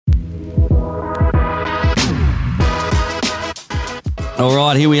All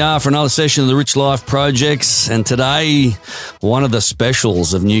right, here we are for another session of the Rich Life Projects, and today, one of the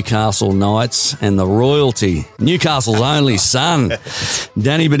specials of Newcastle Knights and the royalty, Newcastle's only son,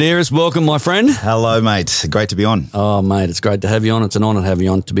 Danny Buderus. Welcome, my friend. Hello, mate. Great to be on. Oh, mate, it's great to have you on. It's an honour to have you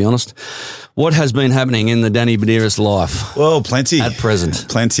on, to be honest. What has been happening in the Danny Buderus life? Well, plenty. At present.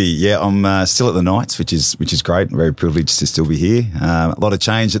 Plenty, yeah. I'm still at the Knights, which is great. I'm very privileged to still be here. A lot of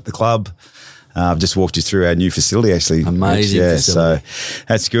change at the club. I've just walked you through our new facility, actually. Amazing facility. So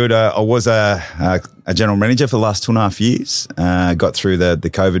that's good. I was a general manager for the last 2.5 years. Got through the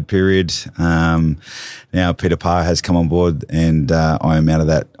COVID period. Now Peter Parr has come on board, and I am out of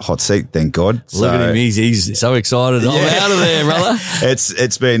that hot seat, thank God. Look at him, he's so excited. I'm out of there, brother.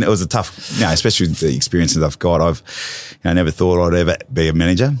 It was a tough, especially with the experiences I've got. I never thought I'd ever be a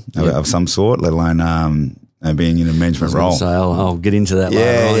manager of some sort, let alone being in a management role. So I'll get into that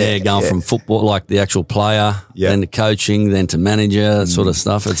later on. Yeah, going from football, like the actual player, then to coaching, then to manager, that sort of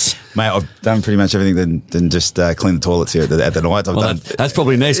stuff. Mate, I've done pretty much everything than just clean the toilets here at the Knights. That's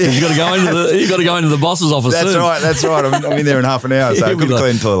probably next, because you've got to go into the boss's office. That's right. I'm in there in half an hour, so I've got to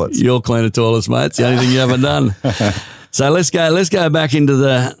clean toilets. You'll clean the toilets, mate. It's the only thing you haven't done. So let's go back into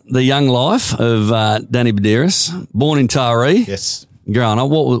the young life of Danny Buderus, born in Taree. Yes. Growing up,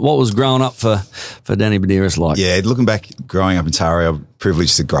 what was growing up for Danny Buderus like? Yeah, looking back, growing up in Taree, I'm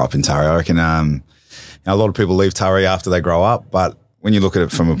privileged to grow up in Taree. I reckon a lot of people leave Taree after they grow up, but when you look at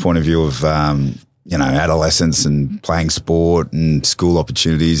it from a point of view of adolescence and playing sport and school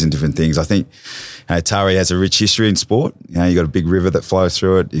opportunities and different things, I think Taree has a rich history in sport. You got a big river that flows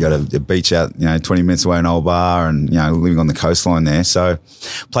through it. You got a beach out 20 minutes away in Old Bar, and living on the coastline there. So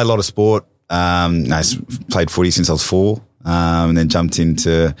played a lot of sport. Played footy since I was 4. And then jumped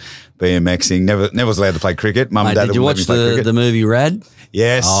into BMXing. Never was allowed to play cricket. Mum and Dad did you watch the movie Rad?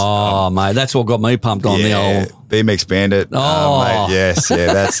 Yes. Oh, mate, that's what got me pumped on the old BMX Bandit. Oh, mate, yes,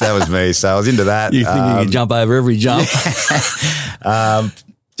 that was me. So I was into that. You think you could jump over every jump?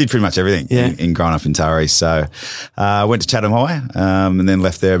 Did pretty much everything in growing up in Taree. So went to Chatham High and then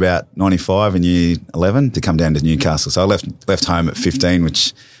left there about 95 in year 11 to come down to Newcastle. So I left home at 15,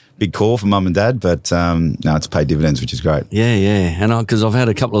 which big call for Mum and Dad, but it's paid dividends, which is great. Yeah. And because I've had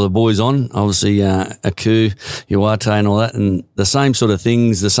a couple of the boys on, obviously Aku, Iwate and all that, and the same sort of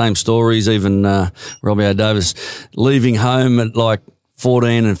things, the same stories, even Robbie O'Davis leaving home at like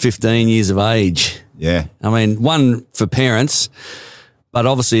 14 and 15 years of age. Yeah. I mean, one for parents, but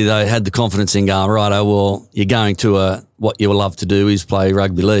obviously they had the confidence in going, righto, well, you're going to what you will love to do is play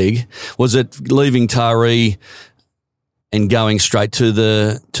rugby league. Was it leaving Taree and going straight to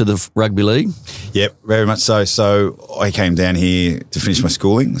the rugby league? Yep, very much so. So I came down here to finish my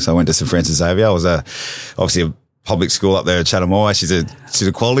schooling. So I went to St Francis Xavier. I was obviously a public school up there at Chatham High. She's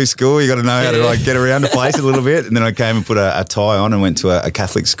a quality school. You got to know how to get around the place a little bit. And then I came and put a tie on and went to a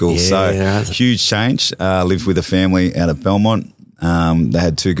Catholic school. Huge change. Lived with a family out of Belmont. They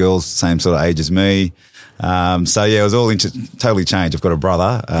had 2 girls, same sort of age as me. It was all totally changed. I've got a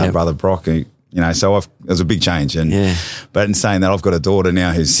brother, brother Brock, who, so it was a big change. But in saying that, I've got a daughter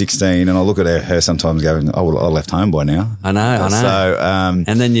now who's 16, and I look at her sometimes going, oh, well, I left home by now. I know. So,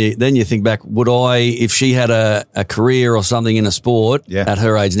 and then you think back, would I, if she had a career or something in a sport at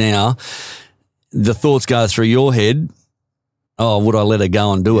her age now, the thoughts go through your head, oh, would I let her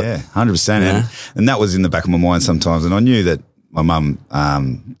go and do it? Yeah, 100%. And that was in the back of my mind sometimes. And I knew that my mum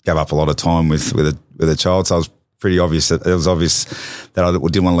gave up a lot of time with a child, so I was pretty obvious that it was obvious that I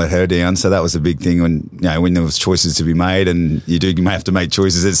didn't want to let her down. So that was a big thing when there was choices to be made, and you may have to make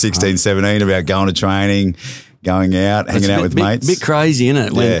choices at 16, 17 about going to training, going out, hanging out with mates. Bit crazy,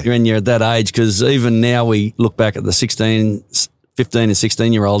 isn't it, when you're at that age? Because even now we look back at the 15 and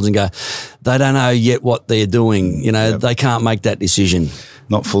 16-year-olds and go, they don't know yet what they're doing. They can't make that decision.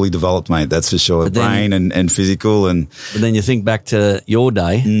 Not fully developed, mate, that's for sure. Brain and physical. But then you think back to your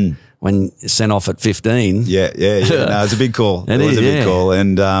day when sent off at 15. Yeah. No, it's a big call. It was a big call.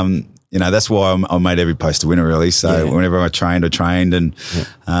 And, that's why I made every post a winner, really. So whenever I trained, and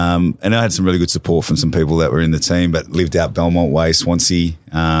I had some really good support from some people that were in the team, but lived out Belmont Way, Swansea.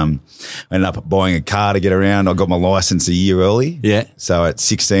 I ended up buying a car to get around. I got my license a year early. Yeah. So at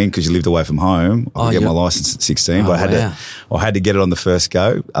 16, because you lived away from home, I could get my license at 16. But I had to get it on the first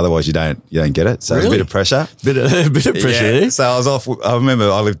go. Otherwise, you don't get it. So it was a bit of pressure. Bit of pressure there. So I was off. I remember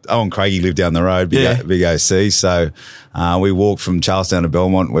Owen Craigie lived down the road, big OC. So we walked from Charlestown to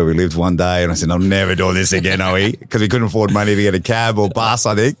Belmont, where we lived one day, and I said, I'm never doing this again, because we couldn't afford money to get a cab or bus,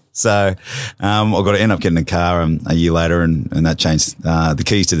 I think. So I got to end up getting a car a year later, and that changed the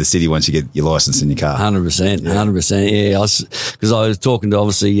keys to the city once you get your license in your car. 100%. Yeah, because I was talking to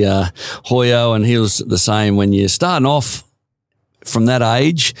obviously Hoyo, and he was the same. When you're starting off from that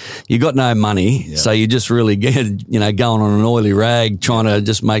age, you got no money, so you just really get, going on an oily rag, trying to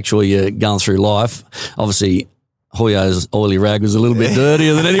just make sure you're going through life. Obviously, Hoyo's oily rag was a little bit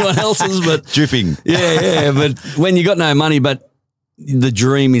dirtier than anyone else's, but dripping. Yeah. But when you got no money, but the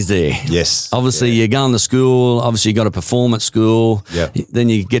dream is there. Yes. Obviously, you're going to school. Obviously, you got to perform at school. Yep. Then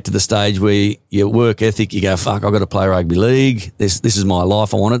you get to the stage where your work ethic, you go, fuck, I've got to play rugby league. This is my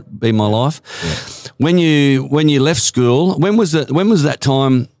life. I want it to be my life. Yeah. When you left school, when was that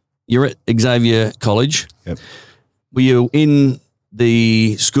time you're at Xavier College? Yep. Were you in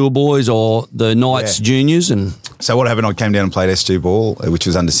the schoolboys or the Knights juniors? And so what happened, I came down and played SG ball, which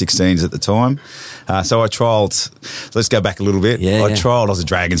was under 16s at the time. So I trialled, let's go back a little bit. I trialled, I was a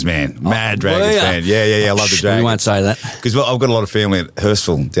Dragons man, mad Dragons fan. Yeah, I love the Dragons. We won't say that. Because I've got a lot of family at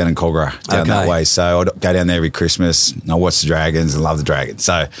Hurstville down in Cogra, down that way. So I'd go down there every Christmas and I watch the Dragons and love the Dragons.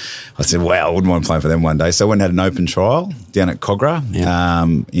 So I said, wow, I wouldn't mind playing for them one day. So I went and had an open trial down at Cogra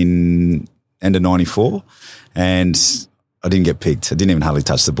in end of 94 and I didn't get picked. I didn't even hardly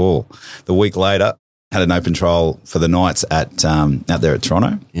touch the ball. The week later, had an open trial for the Knights at out there at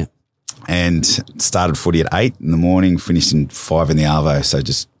Toronto. Yeah. And started footy at 8 in the morning, finished in 5 in the arvo. So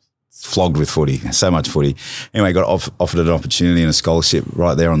just flogged with footy, so much footy. Anyway, got offered an opportunity and a scholarship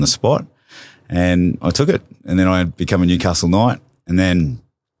right there on the spot. And I took it. And then I became a Newcastle Knight. And then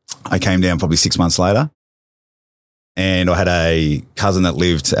I came down probably 6 months later. And I had a cousin that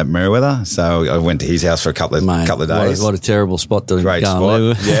lived at Merewether, so I went to his house for a couple of days. What a terrible spot to Great go spot. and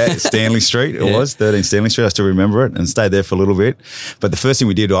live. Yeah, Stanley Street it was, 13 Stanley Street. I still remember it and stayed there for a little bit. But the first thing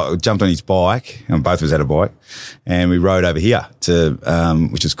we did, I jumped on his bike, and both of us had a bike, and we rode over here to,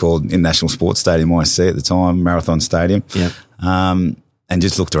 which was called International Sports Stadium, IC at the time, Marathon Stadium. Yeah. And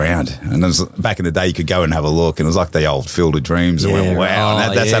just looked around. And it was, back in the day, you could go and have a look, and it was like the old Field of Dreams. I went, wow.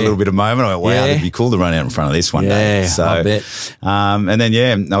 And that's that little bit of moment. I went, wow, it'd be cool to run out in front of this one day. So, I bet. And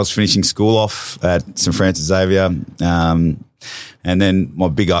then, I was finishing school off at St. Francis Xavier. And then my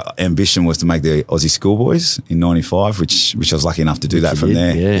big ambition was to make the Aussie Schoolboys in 95, which I was lucky enough to do that from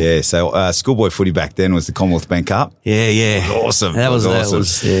there. Yeah. So schoolboy footy back then was the Commonwealth Bank Cup. Yeah. It was awesome. That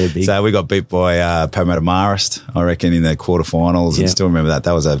was big. So we got beat by Parramatta Marist, I reckon, in the quarterfinals. And still remember that.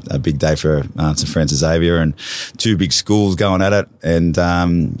 That was a big day for St. Francis Xavier, and two big schools going at it. And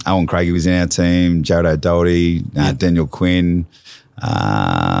Owen Craigie was in our team, Jared O'Doherty, Daniel Quinn.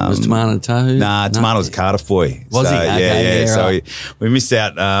 Was Tamana Tahu? Nah, Tamana was a Cardiff boy. Was he? Okay, So right. we missed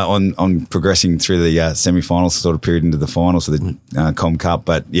out on progressing through the semi-finals sort of period into the finals of the Com Cup.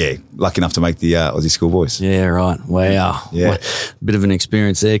 But lucky enough to make the Aussie Schoolboys. Yeah, right. Wow. Yeah. Bit of an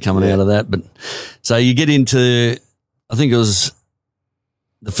experience there coming out of that. But so you get into, I think it was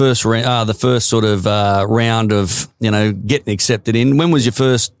the first sort of round of, getting accepted in. When was your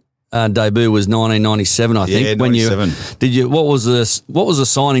first debut? Was 1997, I think. Yeah, 97. What was the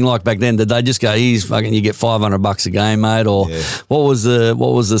signing like back then? Did they just go, "Here's fucking, you get $500 a game, mate," or what was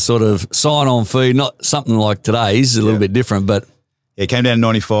the sort of sign on fee? Not something like today's, a little bit different, but came down in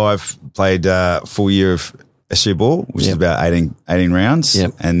 95, played full year of SG ball, which is about 18 rounds,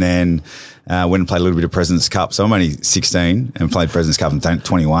 and then went and played a little bit of President's Cup. So I'm only 16 and played President's Cup in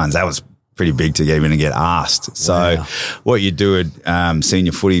 21s. That was pretty big to get even to get asked. So what you do at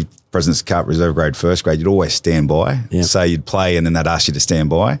senior footy, President's Cup, reserve grade, first grade, you'd always stand by. Yep. So you'd play and then they'd ask you to stand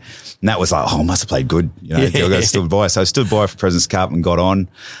by. And that was like, I must have played good. I stood by. So I stood by for President's Cup and got on.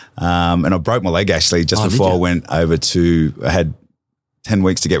 And I broke my leg actually just before I went over I had 10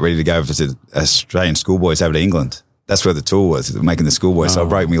 weeks to get ready to go over to Australian Schoolboys over to England. That's where the tour was, making the schoolboys. So I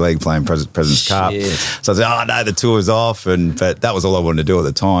broke my leg playing President's Cup. So I said, no, the tour's off. But that was all I wanted to do at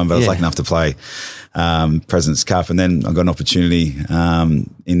the time. But I was lucky enough to play President's Cup. And then I got an opportunity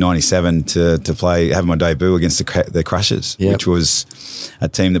in 97 to play, have my debut against the Crushers, which was a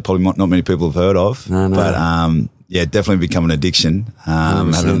team that probably not many people have heard of. No. But definitely become an addiction. I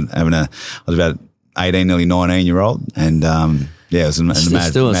was about 18, nearly 19-year-old. And it was a mad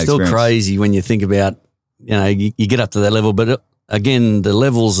experience. Still crazy when you think about, you get up to that level, but again, the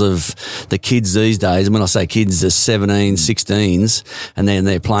levels of the kids these days, and when I say kids, they're 17, 16s, and then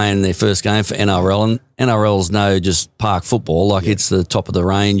they're playing their first game for NRL, and NRL's no just park football, it's the top of the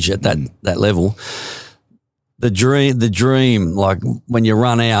range at that level. The dream, like when you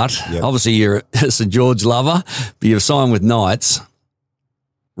run out, obviously you're a St. George lover, but you've signed with Knights,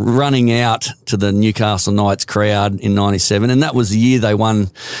 running out to the Newcastle Knights crowd in 97, and that was the year they won,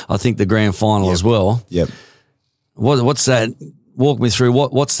 I think, the grand final as well. Yep. What's that? Walk me through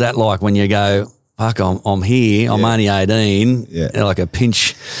what's that like when you go, fuck, I'm here, I'm only 18, like a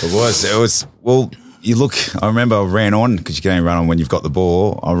pinch. It was. Well, you look, I remember I ran on, because you can only run on when you've got the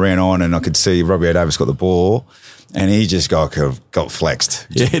ball. I ran on and I could see Robbie Davis got the ball. And he just got flexed,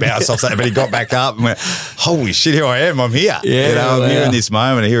 just bounced off that. But he got back up and went, holy shit, here I am. I'm here. I'm here in this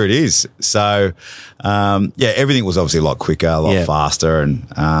moment. And here it is. So, everything was obviously a lot quicker, a lot faster. And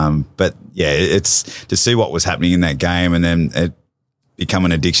but, it's to see what was happening in that game and then it become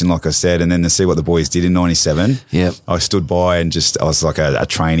an addiction, like I said, and then to see what the boys did in 97. Yep. I stood by and I was like a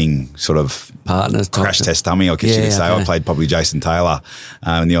training sort of partner, crash test dummy, I guess you could say. Okay. I played probably Jason Taylor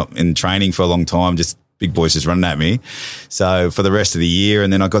in training for a long time, just big boys just running at me. So for the rest of the year,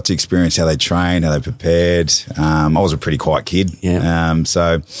 and then I got to experience how they trained, how they prepared. I was a pretty quiet kid. Yeah.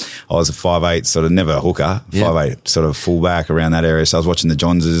 So I was a 5'8", sort of never a hooker, 5'8", sort of fullback around that area. So I was watching the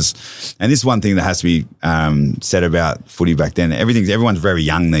Johnses. And this is one thing that has to be said about footy back then. Everyone's very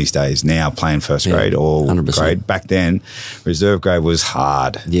young these days now playing first grade or 100%. grade. Back then, reserve grade was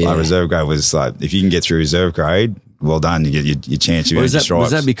hard. Yeah. Like reserve grade was like, if you can get through reserve grade, well done, you get your chance. You was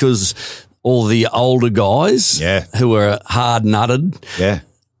that because all the older guys who were hard-nutted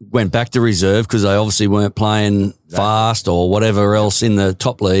went back to reserve because they obviously weren't playing fast or whatever else in the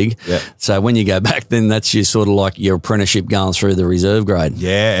top league. Yeah. So when you go back, then that's your sort of like your apprenticeship going through the reserve grade.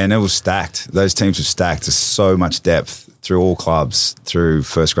 Yeah, and it was stacked. Those teams were stacked. There's so much depth through all clubs, through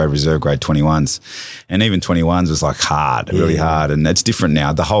first grade, reserve grade, 21s. And even 21s was like hard, really hard. And it's different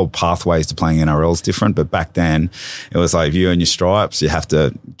now. The whole pathways to playing NRL is different. But back then, it was like if you earn your stripes, you have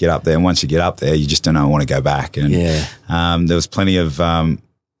to get up there. And once you get up there, you just don't want to go back. And there was plenty of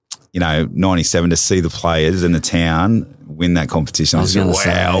 97 to see the players in the town win that competition. I was like,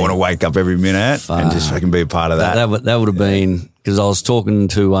 wow, I want to wake up every minute and just fucking be a part of that. That would have been, because I was talking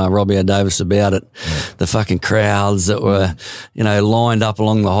to Robbie Davis about it, the fucking crowds that were, lined up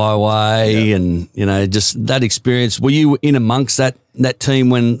along the highway and, just that experience. Were you in amongst that team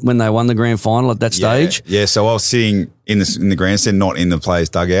when they won the grand final at that stage? Yeah, so I was sitting in the grandstand, not in the players'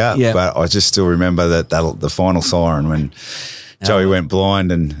 dugout, but I just still remember that the final siren when Joey went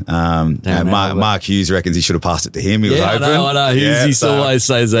blind and Mark Hughes reckons he should have passed it to him. He was open. I know. He always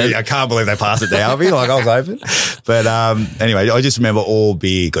says that. I can't believe they passed it to Albie. Like I was open. But anyway, I just remember all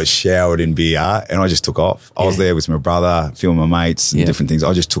beer, got showered in beer and I just took off. I was there with my brother, a few of my mates and different things.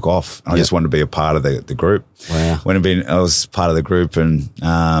 I just took off. I just wanted to be a part of the group. Wow. I was part of the group and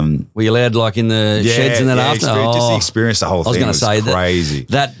were you allowed like in the sheds and that after? Just experience the whole thing. I was going to say crazy.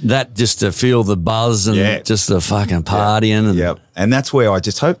 That just to feel the buzz and just the fucking partying and and that's where I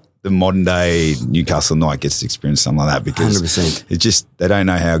just hope the modern day Newcastle Knight gets to experience something like that because 100%. It's just they don't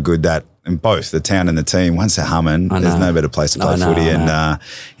know how good that and both the town and the team once they're humming there's no better place to play footy and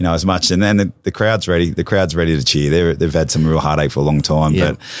as much and then the crowd's ready to cheer. They've had some real heartache for a long time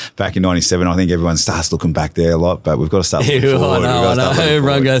but back in 97 I think everyone starts looking back there a lot but we've got to start looking forward. I know.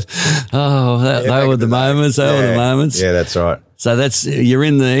 Everyone goes they were the moments yeah that's right. So you're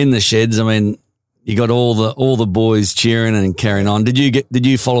in the sheds. I mean, you got all the boys cheering and carrying on. Did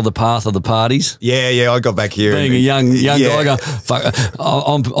you follow the path of the parties? Yeah. I got back here. Being a young guy, going, fuck,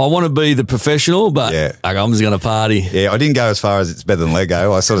 I want to be the professional, but I'm just going to party. Yeah, I didn't go as far as it's better than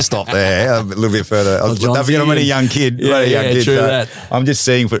Lego. I sort of stopped there a little bit further. I'm a young kid. True that. I'm just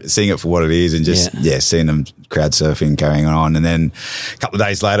seeing it for what it is and just seeing them crowd surfing, carrying on. And then a couple of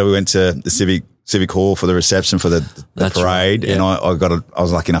days later, we went to the Civic Hall for the reception for the parade, and I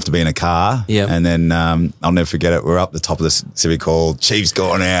was lucky enough to be in a car, and then I'll never forget it. We're up the top of the Civic Hall. Chief's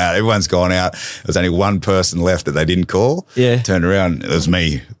gone out. Everyone's gone out. There was only one person left that they didn't call. Yeah, turned around. It was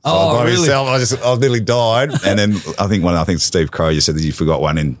me. By myself. I nearly died. And then I think Steve Crow just said that you forgot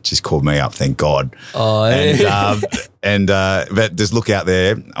one and just called me up. Thank God. But just look out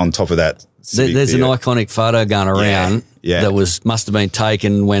there on top of that. There's an iconic photo going around that must have been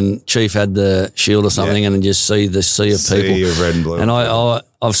taken when Chief had the shield or something, and then just see the sea of people. Sea of red and blue. And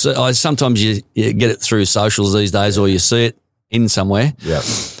I sometimes you get it through socials these days, or you see it in somewhere. Yeah.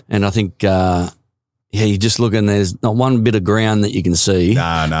 And I think you just look and there's not one bit of ground that you can see. No.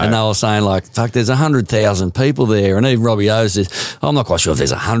 And they were saying like, fuck, there's 100,000 people there. And even Robbie O says, I'm not quite sure if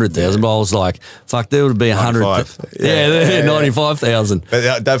there's 100,000, but I was like, fuck, there would be 100. 95,000.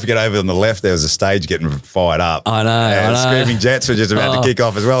 But don't forget over on the left, there was a stage getting fired up. I know. Screaming Jets were just about to kick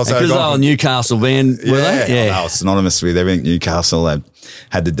off as well. So because they were Newcastle band, were they? Yeah. Synonymous with everything Newcastle. They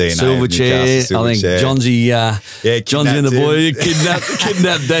had the DNA. Silverchair. I think Johnsy and the boy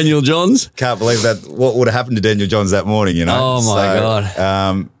kidnapped Daniel Johns. Can't believe that. What would have happened to Daniel Johns that morning, you know? Oh, my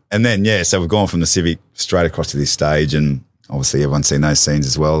God. And then, so we've gone from the Civic straight across to this stage and obviously everyone's seen those scenes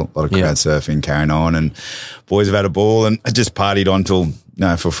as well. A lot of crowd surfing, carrying on and boys have had a ball and just partied on till,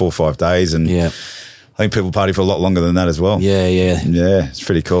 for 4 or 5 days and I think people party for a lot longer than that as well. Yeah. Yeah, it's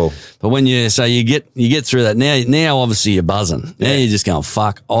pretty cool. But when you get through that now obviously you're buzzing. Now you're just going,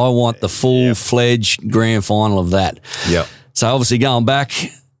 fuck, I want the full-fledged grand final of that. Yeah. So obviously going back,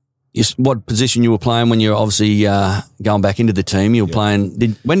 what position you were playing when you're obviously going back into the team? You were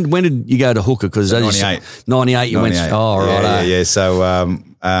playing. When did you go to hooker? Because 98. 98. You 98. went. Oh right. Yeah. So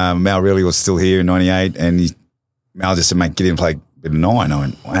Mal really was still here in 98, and Mal just said, "Mate, get in and play bit of 9." I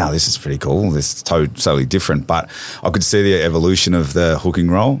went, wow, this is pretty cool. This is totally different. But I could see the evolution of the hooking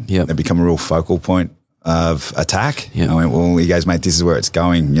role. Yep. It become a real focal point of attack. Yep. I went, well, he goes, mate, this is where it's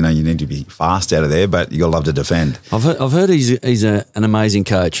going. You know, you need to be fast out of there, but you got to love to defend. I've heard he's an amazing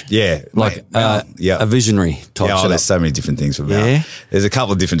coach. Yeah. Like Mal, a visionary type. Yeah, there's so many different things for Mal. Yeah. There's a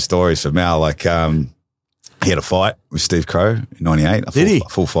couple of different stories for Mal. Like he had a fight with Steve Crow in 98. A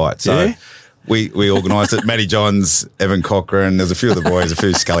full fight. So yeah. We organised it. Matty Johns, Evan Cochran, there's a few of the boys, a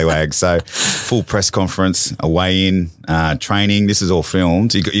few scallywags. So full press conference, a weigh-in, training. This is all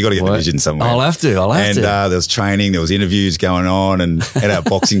filmed. You got to get the vision somewhere. I'll have to. And there was training, there was interviews going on, and at our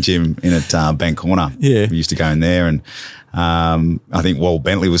boxing gym in at Bank Corner. Yeah. We used to go in there, and I think Walt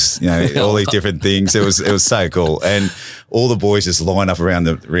Bentley was, all these different things. It was so cool. And all the boys just lined up around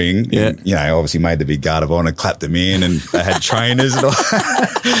the ring. Yeah. And, obviously made the big guard of honour, clapped them in, and they had trainers and all.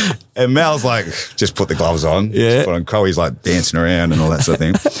 And Mal's like, just put the gloves on. Yeah. Put on. Chloe's like dancing around and all that sort of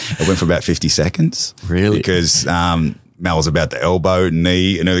thing. It went for about 50 seconds. Really? Because Mal was about the elbow,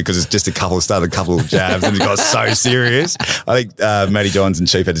 knee, and because it's just a couple of jabs, and it got so serious. I think Matty Johns and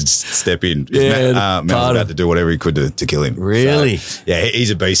Chief had to step in. Yeah, Mal was about to do whatever he could to kill him. Really? So, yeah, he's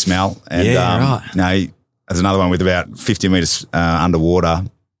a beast, Mal. And right. There's another one with about 50 metres underwater.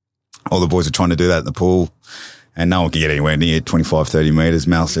 All the boys were trying to do that in the pool, and no one could get anywhere near 25, 30 metres.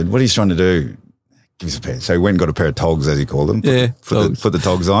 Mal said, what are you trying to do? Give us a pair. So he went and got a pair of togs, as he called them. Put the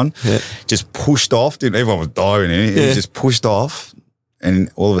togs on. Yeah. Just pushed off. Everyone was diving in. Yeah. He just pushed off,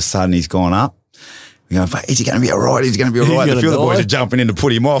 and all of a sudden he's gone up. We're going, is he going to be all right? He's going to be all right. A few of the boys are jumping in to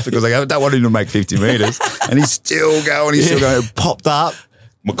put him off because they don't want him to make 50 metres. And he's still going. It popped up.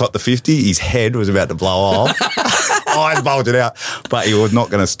 Got the 50. His head was about to blow off. Eyes bulging out. But he was not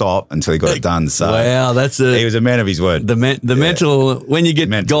going to stop until he got it done. So wow, he was a man of his word. The mental, when you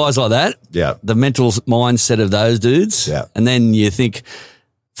get guys like that, the mental mindset of those dudes, and then you think,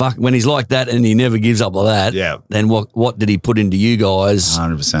 fuck, when he's like that and he never gives up like that, then what did he put into you guys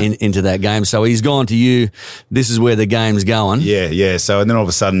 100%. Into that game? So he's gone to you, this is where the game's going. Yeah. So, and then all of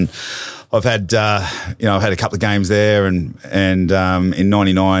a sudden, I've had, I've had a couple of games there, and in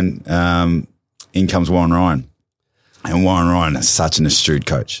 99, in comes Warren Ryan. And Warren Ryan is such an astute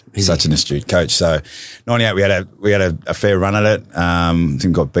coach. So 98, we had a fair run at it. I think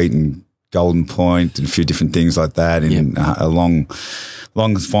we got beaten Golden Point and a few different things like that in a long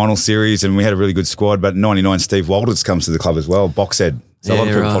final series, and we had a really good squad. But 99, Steve Walters comes to the club as well, box head. So a lot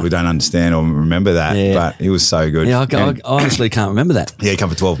of people probably don't understand or remember that, but he was so good. Yeah, I honestly can't remember that. Yeah, he came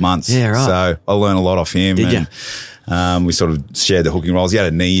for 12 months. Yeah, right. So I learned a lot off him. Did you? And we sort of shared the hooking roles. He had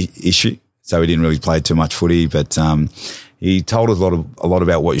a knee issue, so he didn't really play too much footy, but he told us a lot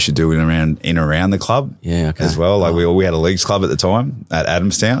about what you should do in and around the club as well. Like we had a leagues club at the time at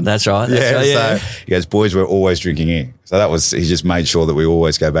Adamstown. That's right. So he goes, boys, we're always drinking here. So he just made sure that we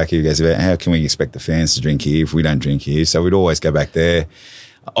always go back here. He goes, how can we expect the fans to drink here if we don't drink here? So we'd always go back there.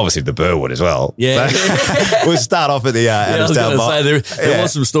 Obviously, the Burwood as well. Yeah. So we'll start off at the Adamstown bar. There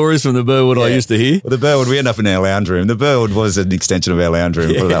was some stories from the Burwood I used to hear. Well, the Burwood, we ended up in our lounge room. The Burwood was an extension of our lounge room,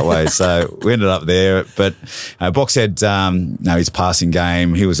 put it that way. So we ended up there. But Boxhead, his passing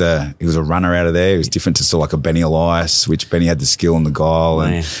game, he was a runner out of there. He was different to sort of like a Benny Elias, which Benny had the skill and the guile.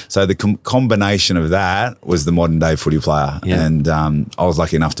 And so the combination of that was the modern day footy player. Yeah. And I was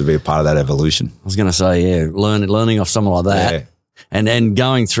lucky enough to be a part of that evolution. I was going to say, learning off someone like that. Yeah. And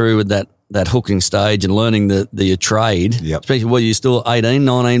going through with that hooking stage and learning the trade, especially when you're still 18,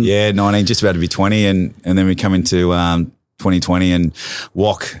 19? Yeah, 19, just about to be 20. And then we come into 2020 and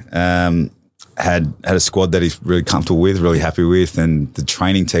Wok had a squad that he's really comfortable with, really happy with, and the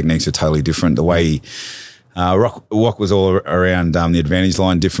training techniques are totally different. The way Wok was all around the advantage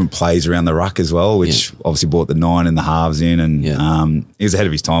line, different plays around the ruck as well, which obviously brought the 9 and the halves in. And he was ahead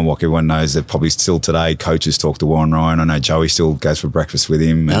of his time, Wok. Everyone knows that probably still today coaches talk to Warren Ryan. I know Joey still goes for breakfast with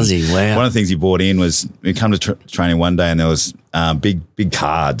him. Does he? Wow. One of the things he brought in was we come to training one day and there was big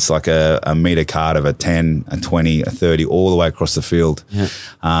cards, like a metre card of a 10, a 20, a 30, all the way across the field. Yeah.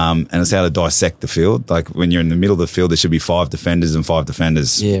 And it's how to dissect the field. Like when you're in the middle of the field, there should be 5 defenders and 5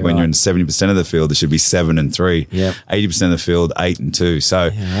 defenders. Yeah, when you're in 70% of the field, there should be 7 and 3. Yep. 80% of the field, 8 and 2. So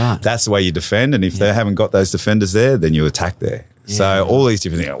that's the way you defend. And if they haven't got those defenders there, then you attack there. So all these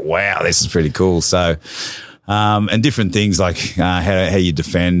different things, wow, this is pretty cool. So, and different things like how you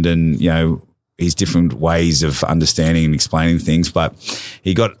defend and, you know, his different ways of understanding and explaining things. But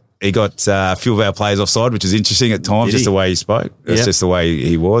he got a few of our players offside, which is interesting at times, just the way he spoke. That's just the way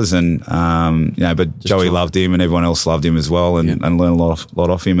he was. And, you know, but Joey loved him and everyone else loved him as well and learned a lot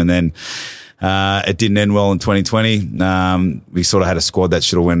off him. And then it didn't end well in 2020. We sort of had a squad that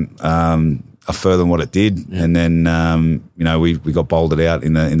should have went further than what it did. Yeah. And then, you know, we got bowled it out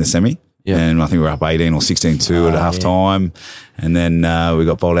in the semi. Yeah. And I think we were up 18 or 16-2 at half time. And then we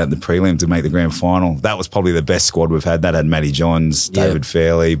got bowled out in the prelim to make the grand final. That was probably the best squad we've had. That had Matty Johns, David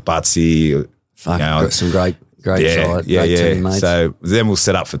Fairley, Butsy. Some great side. Great teammates. So then we'll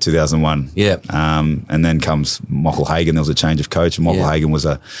set up for 2001. Yeah. And then comes Michael Hagan. There was a change of coach. And Michael Hagan was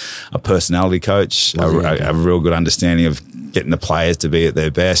a personality coach, a real good understanding of getting the players to be at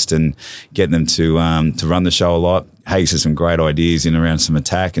their best and getting them to run the show a lot. Hagan had some great ideas in around some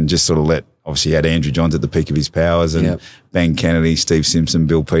attack and just sort of obviously he had Andrew Johns at the peak of his powers and Ben Kennedy, Steve Simpson,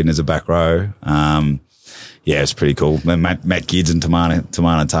 Bill Peden as a back row. It's pretty cool. Matt Gidds and Tamana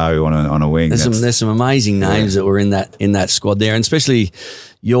Tahu on a wing. There's some amazing names that were in that squad there, and especially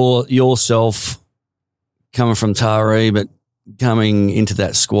yourself coming from Taree, but coming into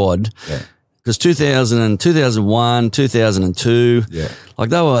that squad. Yeah. Because 2000, 2001, 2002, like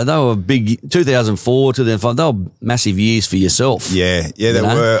they were big. 2004, 2005, they were massive years for yourself. Yeah, they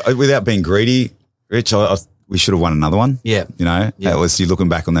were. Without being greedy, Rich, we should have won another one. Yeah, you know, that was you looking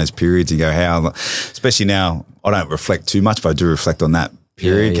back on those periods and go, how, especially now. I don't reflect too much, but I do reflect on that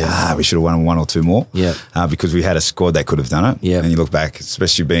period. We should have won one or two more. Yeah, because we had a squad that could have done it. Yeah, and you look back,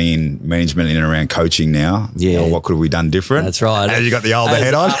 especially being in management in and around coaching now. Yeah, you know, what could have we done different? That's right. And you got the older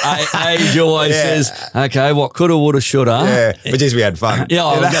head on. Age always says, okay, what coulda, woulda, shoulda. Yeah, but geez, we had fun.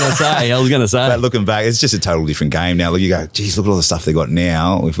 I was going to say. But looking back, it's just a total different game now. Look, you go, geez, look at all the stuff they got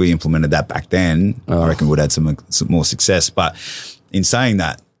now. If we implemented that back then, I reckon we'd had some more success. But in saying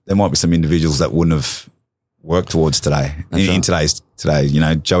that, there might be some individuals that wouldn't have work towards today. In today, you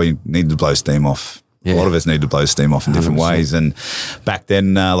know, Joey needed to blow steam off. Yeah. A lot of us needed to blow steam off in different 100%. Ways. And back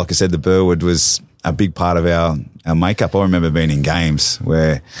then, like I said, the Burwood was a big part of our makeup. I remember being in games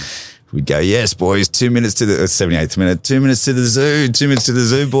where we'd go, yes, boys, 2 minutes to the 78th minute, 2 minutes to the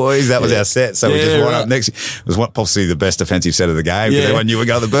zoo, boys. That was our set. So we just went up next. It was possibly the best offensive set of the game because everyone knew we'd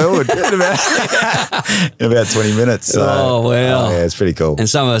go to the Burwood in about 20 minutes. So, wow. Yeah, it's pretty cool. And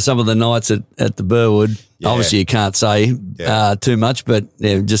some of the nights at the Burwood, obviously you can't say too much, but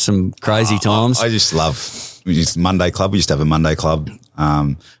just some crazy times. I just love Monday Club. We used to have a Monday Club.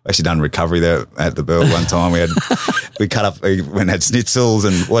 We actually done recovery there at the Burwood one time. We cut up, we went and had schnitzels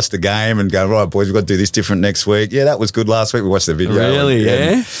and watched the game and go, right, boys, we've got to do this different next week. Yeah, that was good last week. We watched the video. Really,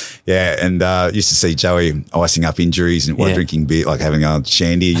 and used to see Joey icing up injuries and drinking beer, like having a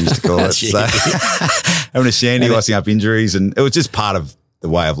shandy, you used to call it. So, having a shandy, icing up injuries, and it was just part of the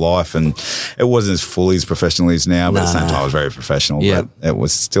way of life, and it wasn't as fully as professional as now, but at the same time I was very professional, but it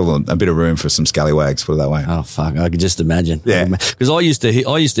was still a bit of room for some scallywags, put it that way. Oh fuck, I could just imagine. Yeah. Because I used to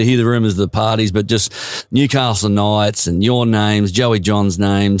hear the rumours of the parties, but just Newcastle Knights and your names, Joey John's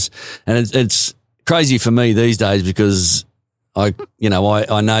names, and it's crazy for me these days because I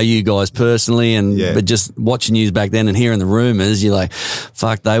know you guys personally, but just watching you back then and hearing the rumours, you're like,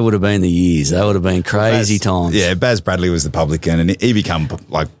 fuck, they would have been the years. They would have been crazy times. Yeah, Baz Bradley was the publican and he became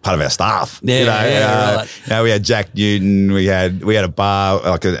like part of our staff. Yeah, right. We had Jack Newton. We had a bar,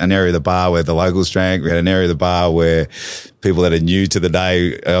 like an area of the bar where the locals drank. We had an area of the bar where people that are new to the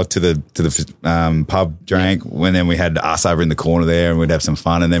day, to the pub drank. And then we had us over in the corner there and we'd have some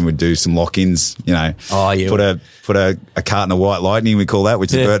fun and then we'd do some lock-ins, you know. Oh, yeah. Put a carton of White Lightning, we call that,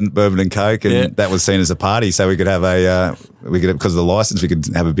 which is bourbon and Coke, and that was seen as a party. So we could have because of the license, we could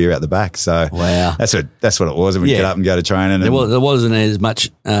have a beer out the back. So wow, that's what it was. And we'd get up and go to training. There wasn't as much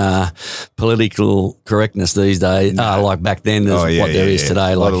political correctness these days, like back then, as what there is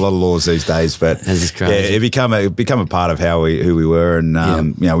today. Like, a lot of laws these days, but it become a part of who we were,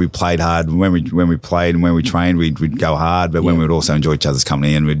 and you know, we played hard. When we played and when we trained, we'd go hard, but when we would also enjoy each other's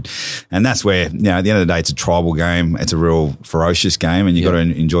company, and that's where, you know, at the end of the day, it's a tribal game. It's a real ferocious game, and you got to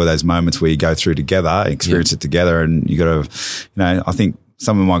enjoy those moments where you go through together, experience it together, and you got to, you know, I think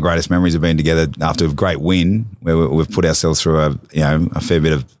some of my greatest memories have been together after a great win, where we've put ourselves through a fair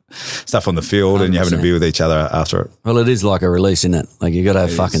bit of stuff on the field, 100%. And you're having to be with each other after it. Well, it is like a release, isn't it? Like you got to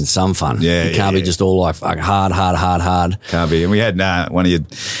have fucking some fun. Yeah, you can't be just all like fucking hard. Can't be. And we had one of your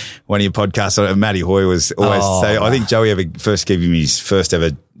podcasts. Matty Hoy was always say, I think Joey ever first gave him his first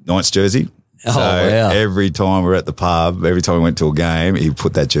ever Knights jersey. So every time we're at the pub, every time we went to a game, he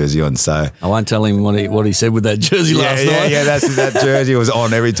put that jersey on. So I won't tell him what he said with that jersey last night. Yeah, that jersey was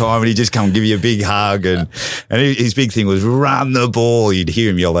on every time, and he'd just come give you a big hug, and his big thing was run the ball. You'd hear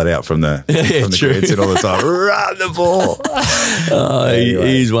him yell that out from the grandstand all the time. Run the ball.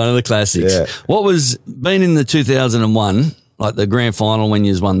 Anyway. He's one of the classics. Yeah. What was being in the 2001, like the grand final when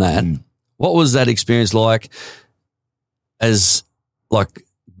you won that? What was that experience like? As like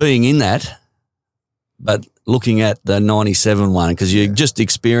being in that. But looking at the 97 one, because you just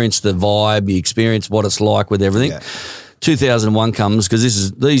experienced the vibe, you experienced what it's like with everything. Yeah. 2001 comes,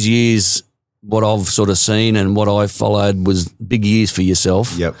 because these years, what I've sort of seen and what I followed was big years for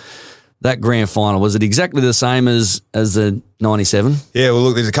yourself. Yep. That grand final, was it exactly the same as the 97? Yeah, well,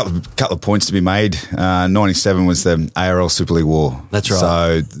 look, there's a couple of points to be made. 97 was the ARL Super League War. That's right.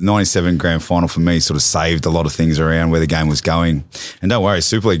 So 97 grand final for me sort of saved a lot of things around where the game was going. And don't worry,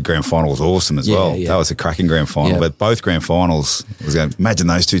 Super League grand final was awesome as well. Yeah. That was a cracking grand final. But both grand finals, imagine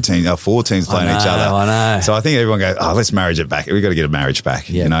those four teams playing each other. I know. So I think everyone goes, let's marriage it back. We've got to get a marriage back,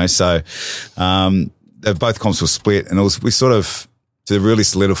 you know. So both comps were split, and we sort of, to really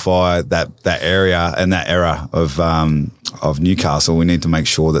solidify that area and that era of Newcastle, we need to make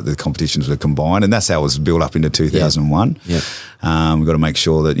sure that the competitions were combined, and that's how it was built up into 2001. Yeah. We've got to make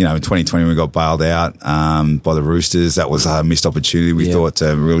sure that, in 2020 we got bailed out by the Roosters. That was a missed opportunity. We thought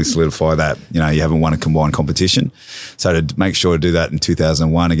to really solidify that, you haven't won a combined competition. So to make sure to do that in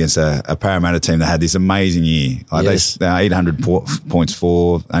 2001 against a Parramatta team that had this amazing year. They 800 points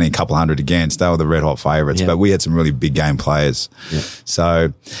for, only a couple hundred against. They were the red hot favourites, but we had some really big game players. Yeah.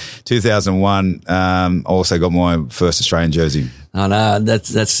 So 2001, I also got my first Australian jersey. I know,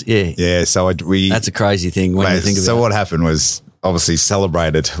 that's Yeah, so that's a crazy thing when you think about it. So what happened was, obviously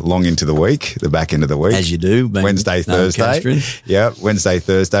celebrated long into the week, the back end of the week. As you do. Wednesday, Thursday. Yeah, Wednesday,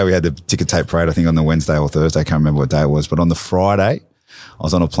 Thursday. We had the ticker tape parade, I think, on the Wednesday or Thursday. I can't remember what day it was. But on the Friday, I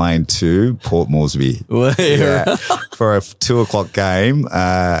was on a plane to Port Moresby for a 2:00 game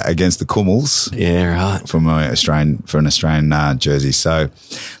against the Cummels. Yeah, right. For an Australian jersey. So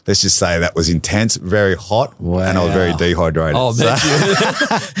let's just say that was intense, very hot, and I was very dehydrated. Oh, bet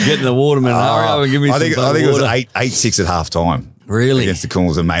you. Get in the water, man. Hurry up and give me some water. I think it was 8-6 at half time. Really? Against the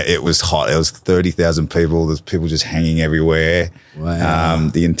Cummels, and mate, it was hot. It was 30,000 people. There's people just hanging everywhere. Wow.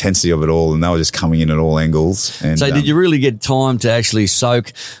 The intensity of it all, and they were just coming in at all angles. And, so did you really get time to actually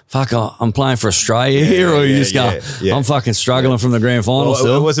soak, I'm playing for Australia here, or you just go, I'm fucking struggling from the grand final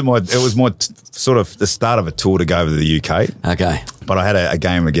still? It was more sort of the start of a tour to go over to the UK. Okay. But I had a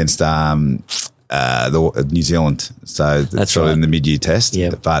game against the New Zealand, so that's sort of in the mid-year test.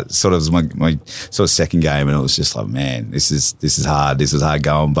 But sort of was my sort of second game, and it was just like, man, this is hard. This is hard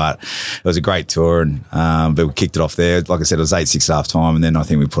going, but it was a great tour, and but we kicked it off there. Like I said, it was 8-6 half time, and then I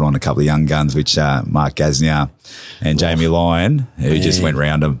think we put on a couple of young guns, which Mark Gasnier and Jamie Lyon, who just went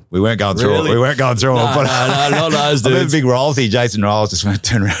round them. We weren't going through it. We weren't going through them. No, not those dudes. I remember big Rolsey, Jason Rolls, just went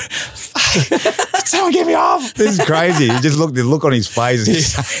turn around. Someone get me off. This is crazy. He just looked, the look on his face, and he's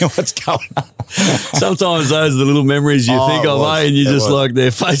saying, what's going on? Sometimes those are the little memories you think of, and you just like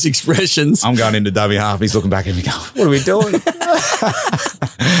their face expressions. I'm going into dummy half. He's looking back at me going, what are we doing?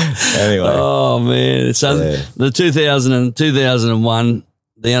 Anyway. Oh, man. So the 2001,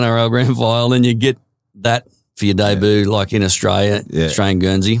 the NRL Grand Final, then you get that for your debut, like in Australia, Australian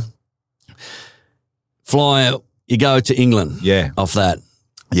Guernsey. Fly out, you go to England off that.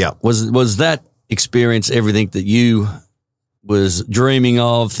 Yeah. Was that experience everything that you was dreaming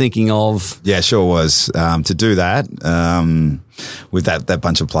of, thinking of? Yeah, sure was. To do that with that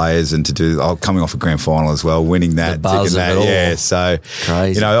bunch of players, and to do coming off a grand final as well, winning that, the buzz of it all. Yeah, so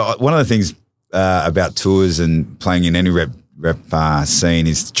crazy. One of the things about tours and playing in any rep scene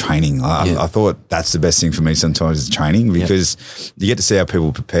is training. I thought that's the best thing for me sometimes is training, because you get to see how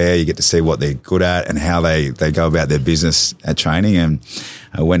people prepare, you get to see what they're good at and how they go about their business at training. And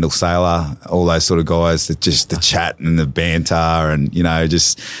Wendell Saylor, all those sort of guys, that just the chat and the banter and,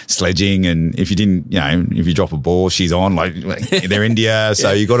 just sledging. And if you drop a ball, she's on, like they're India.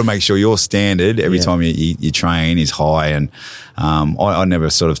 So you got to make sure your standard every time you train is high. And I never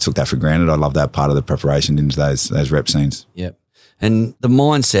sort of took that for granted. I love that part of the preparation into those rep scenes. Yep. And the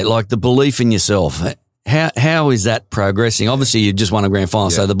mindset, like the belief in yourself, how is that progressing? Obviously, you just won a grand final,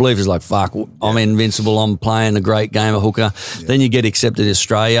 so the belief is like, fuck, I'm invincible, I'm playing a great game of hooker. Then you get accepted to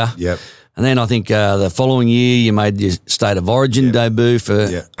Australia. Yep. And then I think the following year you made your State of Origin debut for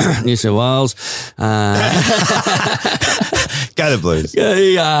New South Wales. Go the Blues.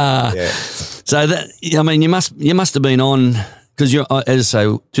 Yeah. So that, you must have been on, because you're, as I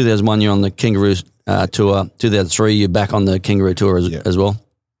say, 2001 you're on the Kangaroo tour, 2003 you're back on the Kangaroo tour as well.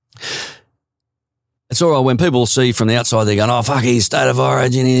 it's all right when people see from the outside, they're going, oh, fuck, he's state of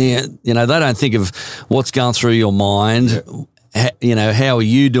origin. You know, they don't think of what's going through your mind. You know, how are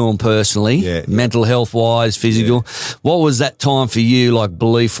you doing personally, mental health wise, physical? What was that time for you, like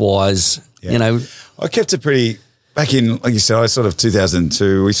belief wise? You know, I kept it pretty back in, like you said, I sort of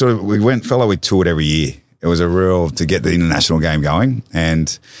 2002. We we toured every year. It was a real to get the international game going,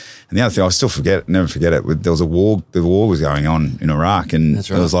 and the other thing I never forget it. There was a war. The war was going on in Iraq, and it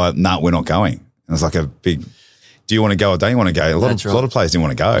was like, no, we're not going. It was like a big. Do you want to go or don't you want to go? A lot of players didn't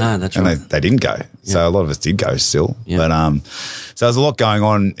want to go, and they didn't go. So a lot of us did go still. But so there's a lot going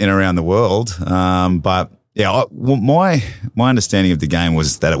on in and around the world. But yeah, my understanding of the game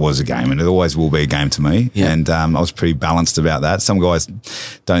was that it was a game, and it always will be a game to me. And I was pretty balanced about that. Some guys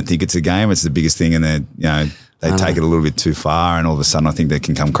don't think it's a game; it's the biggest thing, and they take it a little bit too far, and all of a sudden I think they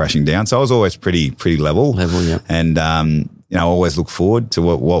can come crashing down. So I was always pretty level, and I always look forward to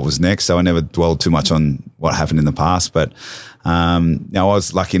what was next. So I never dwelled too much on what happened in the past. But I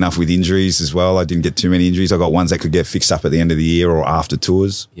was lucky enough with injuries as well. I didn't get too many injuries. I got ones that could get fixed up at the end of the year or after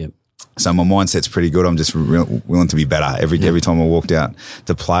tours. So my mindset's pretty good. I'm just willing to be better. Every time I walked out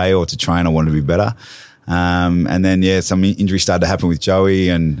to play or to train, I wanted to be better. And then, some injuries started to happen with Joey,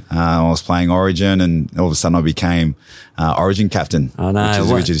 and I was playing Origin, and all of a sudden I became Origin captain. I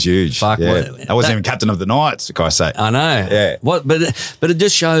know, which is huge. Fuck, I wasn't even captain of the Knights, for Christ's sake. I know. Yeah. But it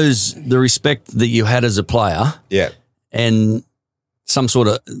just shows the respect that you had as a player. Yeah. And some sort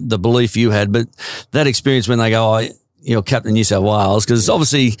of the belief you had. But that experience when they go, you're captain of New South Wales, because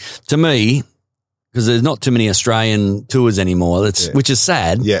obviously to me, because there's not too many Australian tours anymore, which is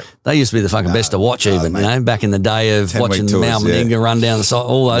sad. Yeah. They used to be the fucking best to watch back in the day of watching Mal Meninga run down the side,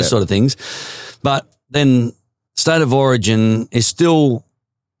 all those sort of things. But then State of Origin is still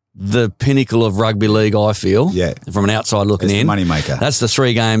the pinnacle of rugby league, I feel, from an outside looking in. It's the money maker. That's the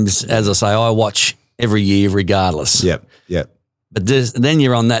three games, as I say, I watch every year regardless. Yep. But then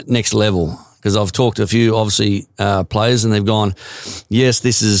you're on that next level, because I've talked to a few, obviously, players, and they've gone, yes,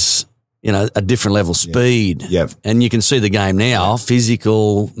 this is a different level, speed. And you can see the game now,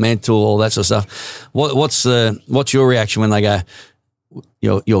 physical, mental, all that sort of stuff. What's your reaction when they go,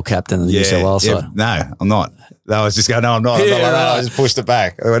 you're captain of the New South Wales side? No, I'm not. I was just going, no, I'm not. I just pushed it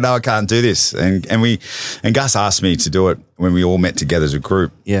back. I went, no, I can't do this. And Gus asked me to do it when we all met together as a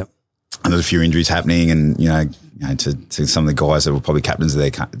group. Yeah. And there's a few injuries happening, and to some of the guys that were probably captains of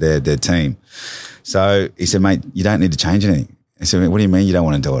their team. So he said, mate, you don't need to change anything. He said, what do you mean you don't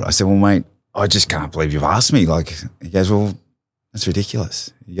want to do it? I said, well, mate, I just can't believe you've asked me. He goes, well, that's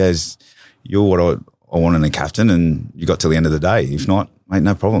ridiculous. He goes, you're what I want in a captain, and you got till the end of the day. If not, mate,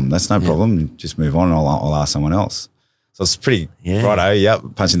 no problem. That's no problem. Just move on, and I'll ask someone else. So it's pretty righto,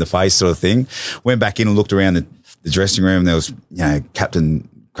 punch in the face sort of thing. Went back in and looked around the dressing room. There was, Captain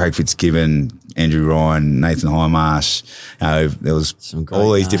Craig Fitzgibbon, Andrew Ryan, Nathan Highmarsh. There was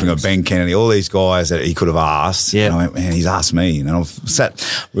all these different, Ben Kennedy, all these guys that he could have asked. Yeah. And I went, man, he's asked me. And I've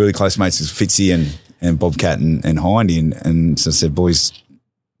sat really close mates with Fitzy and Bobcat and Hindy, and so I said, boys,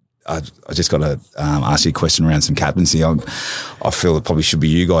 I just got to ask you a question around some captaincy. I feel it probably should be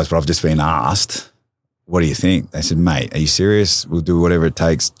you guys, but I've just been asked. What do you think? They said, mate, are you serious? We'll do whatever it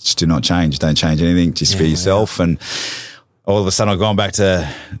takes. Just do not change. Don't change anything. Just be yourself. And all of a sudden I've gone back to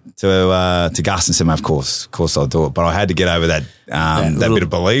Gus and said, of course I'll do it. But I had to get over that bit of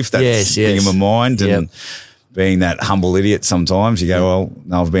belief, that thing in my mind, and being that humble idiot sometimes. You go, well,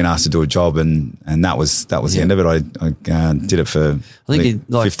 no, I've been asked to do a job, and that was the end of it. I did it for I think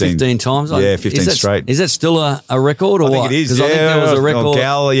 15 times. 15 straight. Is that still a record or what? I think it is. Because I think there was a record.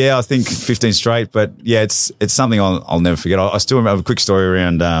 I think 15 straight. But it's something I'll never forget. I still remember a quick story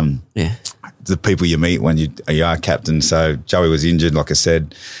around the people you meet when you are captain. So Joey was injured, like I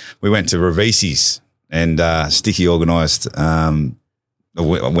said. We went to Ravisi's, and Sticky organised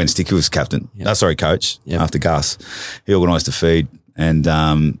when Sticky was captain. Coach, after Gus. He organised a feed, and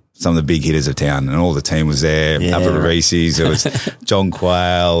some of the big hitters of town, and all the team was there. Up at Ravisi's, there was John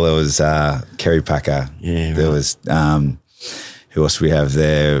Quayle, there was Kerry Packer. There was who else we have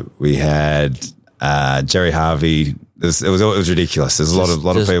there? We had Jerry Harvey. It was ridiculous. There's a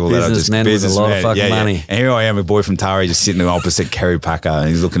lot of people that are just businessmen with a lot of fucking money. And here I am, a boy from Tari, just sitting opposite Kerry Packer, and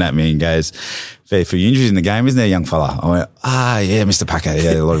he's looking at me and goes, "Fair for injuries in the game, isn't there, young fella?" I went, Mr. Packer,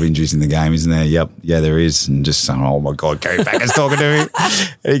 a lot of injuries in the game, isn't there? Yep, there is. And just saying, oh my God, Kerry Packer's talking to me.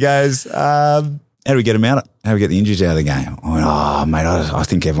 And he goes, how do we get him out? How do we get the injuries out of the game? I went, mate, I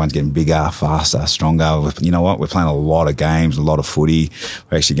think everyone's getting bigger, faster, stronger. You know what? We're playing a lot of games, a lot of footy.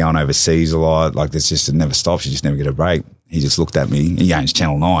 We're actually going overseas a lot. Like, this just, it never stops. You just never get a break. He just looked at me. He owns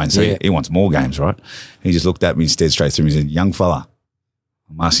Channel 9, so he wants more games, right? He just looked at me and stared straight through me and said, young fella.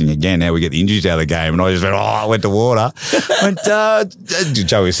 I'm asking again how we get the injuries out of the game. And I just went, I went to water.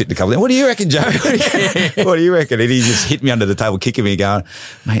 Joey was sitting a couple of, what do you reckon, Joe? What do you reckon? And he just hit me under the table, kicking me, going,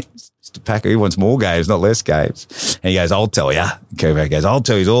 mate, Mr. Packer, he wants more games, not less games. And he goes, I'll tell you. Kerry goes, I'll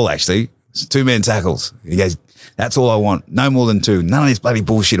tell you all, actually. It's 2-man tackles. He goes, that's all I want. No more than 2. None of this bloody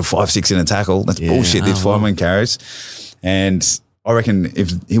bullshit of 5-6 in a tackle. That's bullshit. It's 5-man carries. And I reckon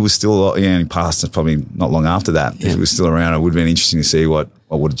if he was still, he passed us probably not long after that. If he was still around, it would have been interesting to see what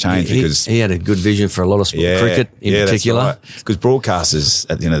would have changed. Because he had a good vision for a lot of sport, cricket in particular. Because broadcasters,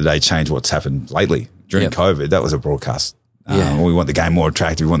 at the end of the day, change what's happened lately. During COVID, that was a broadcast. We want the game more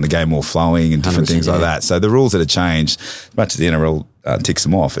attractive. We want the game more flowing and different things like that. So the rules that have changed, as much as the NRL ticks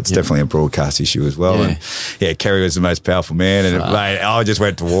them off, it's definitely a broadcast issue as well. And Kerry was the most powerful man. And mate, I just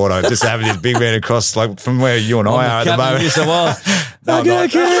went to water, just having this big man across, like from where you and I are at the moment.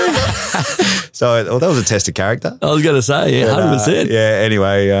 So that was a test of character. I was going to say, 100%.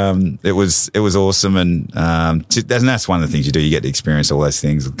 Anyway, it was awesome, and that's one of the things you do. You get to experience all those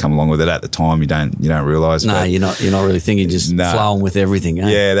things that come along with it. At the time, you don't realise. No, you're not really thinking, just flowing with everything. Eh?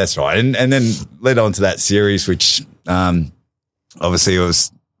 Yeah, that's right. And then led on to that series, which obviously it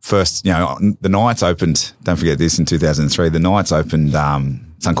was first. The Knights opened. Don't forget this, in 2003, the Knights opened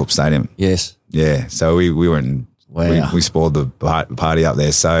Suncorp Stadium. Yes. Yeah. So we were in. Wow. We spoiled the party up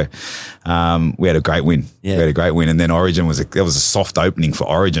there. So we had a great win. Yeah. We had a great win. And then Origin was a soft opening for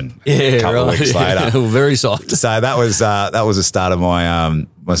Origin a couple of weeks later. Very soft. So that was the start of my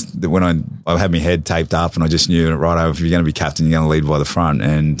when I had my head taped up, and I just knew, right, if you're going to be captain, you're going to lead by the front.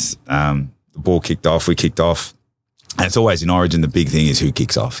 And the ball kicked off. We kicked off. And it's always in Origin, the big thing is who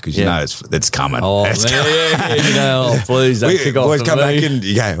kicks off, because you know it's coming. Oh, it's coming. Please don't kick off. Boys come back in.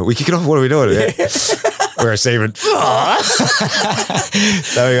 Yeah, we kick it off. What are we doing? Yeah. We're receiving. So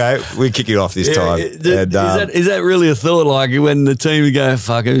anyway, we kick it off this time. Is that really a thought? Like when the team go,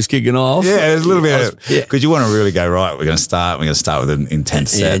 fuck, who's kicking off? Yeah, there's a little bit because you want to really go, right, we're going to start with an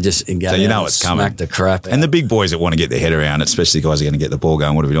intense set. Yeah, just engage. So you know it's coming. Smack the crap out. And the big boys that want to get their head around it, especially guys who are going to get the ball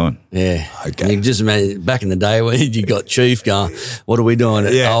going, what are we doing? Yeah. Okay. You just imagine back in the day when you got Chief going, what are we doing?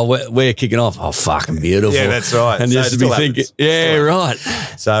 Yeah. Oh, we're kicking off. Oh, fucking beautiful. Yeah, that's right. And you used to be thinking, right.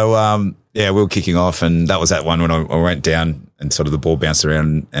 So, we were kicking off, and that was that one when I went down and sort of the ball bounced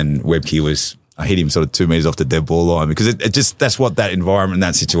around, and Webke I hit him sort of 2 meters off the dead ball line, because it just, that's what that environment,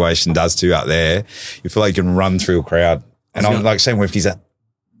 that situation does to you out there. You feel like you can run through a crowd. And I'm like saying, Webke's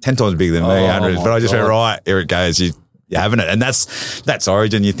 10 times bigger than me, 100. But I just went, right, here it goes. You're having it. And that's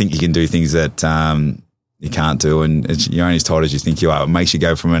Origin. You think you can do things that you can't do, and you're only as tight as you think you are. It makes you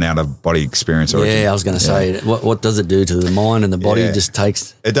go from an out-of-body experience. Origin. Yeah, I was going to say, what does it do to the mind and the body? It just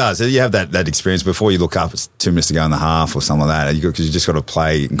takes... It does. You have that experience. Before you look up, it's 2 minutes to go in the half or something like that, because you just got to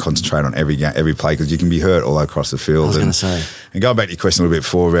play and concentrate on every play, because you can be hurt all across the field. I was going to say. And going back to your question a little bit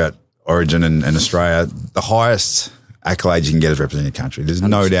before about Origin and Australia, the highest accolade you can get is representing your country. There's 100%,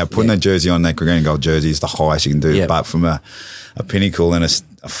 no doubt. Putting that jersey on, that green and gold jersey, is the highest you can do. But from a pinnacle and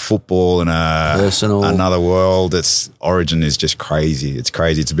a football and personal, another world, Origin is just crazy. It's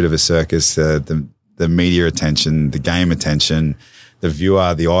crazy. It's a bit of a circus. The media attention, the game attention, the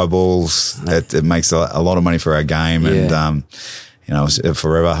viewer, the eyeballs. It makes a lot of money for our game, and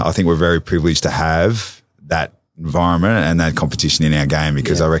forever. I think we're very privileged to have that environment and that competition in our game,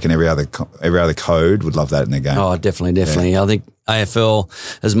 because I reckon every other code would love that in their game. Oh, definitely. I think AFL,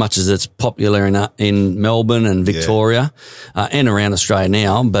 as much as it's popular in Melbourne and Victoria and around Australia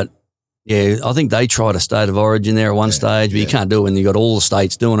now, but I think they tried a state of origin there at one stage, but you can't do it when you've got all the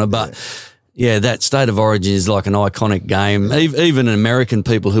states doing it. But that state of origin is like an iconic game. Even American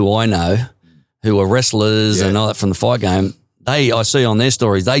people who I know, who are wrestlers and all that from the fight game, I see on their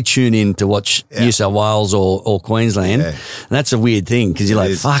stories, they tune in to watch New South Wales or Queensland. And that's a weird thing, because you're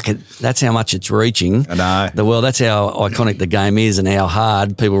like, fuck it, that's how much it's reaching. I know. The world, that's how iconic the game is, and how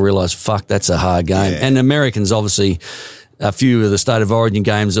hard people realise, fuck, that's a hard game. And Americans, obviously, a few of the state of origin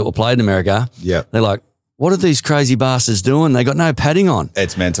games that were played in America, they're like, what are these crazy bastards doing? They got no padding on.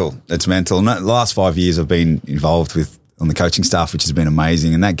 It's mental. And the last 5 years I've been involved on the coaching staff, which has been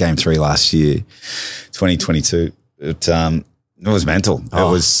amazing. And that game 3 last year, 2022, it was mental. It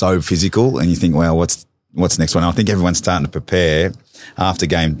was so physical, and you think, well, what's next one? I think everyone's starting to prepare after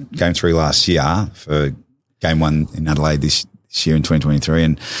game 3 last year for game 1 in Adelaide this year in 2023,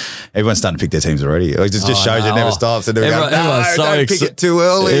 and everyone's starting to pick their teams already. It just shows you it never stops. And everyone's don't pick it too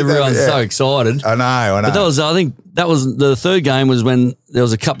early. Everyone's so excited. I know. But I think that was the third game, was when there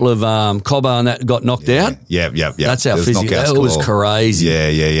was a couple of Cobbo and that got knocked out. Yep. That's how physical. That was crazy.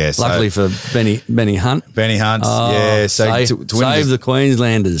 Yeah. Luckily for Benny Hunt. So save the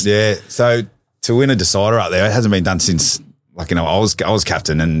Queenslanders. Yeah. So to win a decider up there, it hasn't been done since like, you know, I was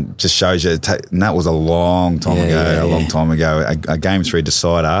captain, and just shows you, and that was a long time ago, a game 3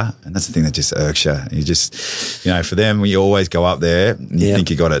 decider, and that's the thing that just irks you. You just, you know, for them, you always go up there and you think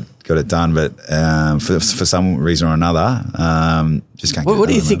you got it done, but for some reason or another, just can't. What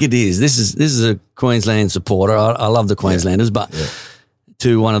do you think it is? This is a Queensland supporter. I love the Queenslanders, but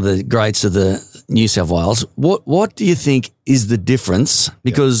to one of the greats of the New South Wales, what do you think is the difference?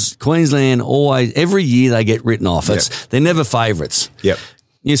 Because Queensland always, every year they get written off. They're never favourites. Yep.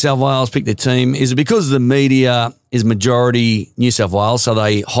 New South Wales pick their team. Is it because the media is majority New South Wales, so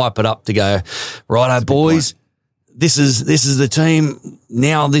they hype it up to go, righto, boys, this is the team.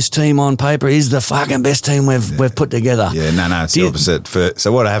 Now this team on paper is the fucking best team we've put together. Yeah, no, it's the opposite.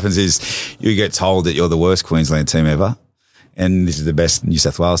 So what happens is you get told that you're the worst Queensland team ever, and this is the best New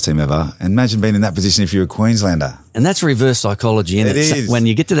South Wales team ever. And imagine being in that position if you're a Queenslander. And that's reverse psychology, isn't it? It is. When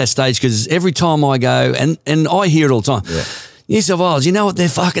you get to that stage, because every time I go, and I hear it all the time, New South Wales, you know what their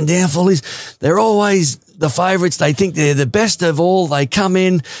fucking downfall is? They're always the favourites. They think they're the best of all. They come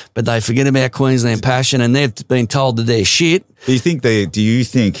in, but they forget about Queensland passion, and they've been told that they're shit. Do you think,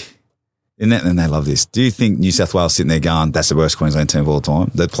 and they love this, do you think New South Wales sitting there going, that's the worst Queensland team of all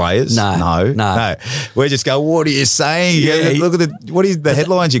time? The players? No. We just go, what are you saying? Yeah, look at what is the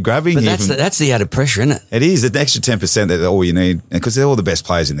headlines you're grabbing but here? That's the added pressure, isn't it? It is. The extra 10% that's all you need, because they're all the best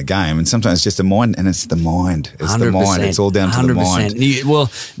players in the game, and sometimes it's just the mind, and it's the mind. It's 100%, the mind. It's all down to 100%. The mind. Well,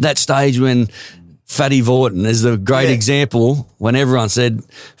 that stage when Fatty Vorton is the great example, when everyone said,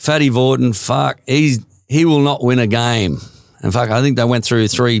 Fatty Vorton, fuck, he will not win a game. In fact, I think they went through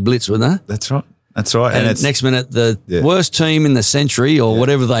 3 blitz with her. That's right. And next minute, the worst team in the century, or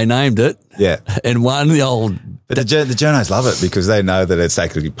whatever they named it, and won the old. But the journos love it because they know that it's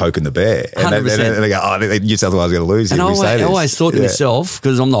actually poking the bear. And they go, oh, New South Wales are going to lose. And I always thought to myself,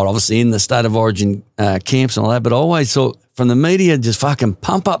 because I'm not obviously in the State of Origin camps and all that, but I always thought from the media, just fucking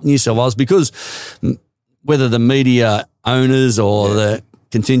pump up New South Wales, because whether the media owners or the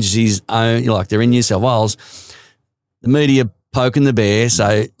contingencies own, like they're in New South Wales, the media poking the bear,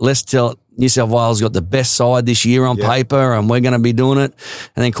 so let's tell New South Wales got the best side this year on paper, and we're going to be doing it.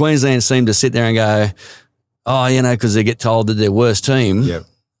 And then Queensland seem to sit there and go, oh, you know, because they get told that they're worst team. Yep.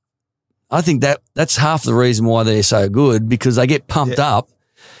 I think that's half the reason why they're so good, because they get pumped up,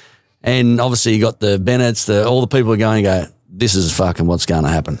 and obviously you got the Bennetts, all the people are going to go, this is fucking what's going to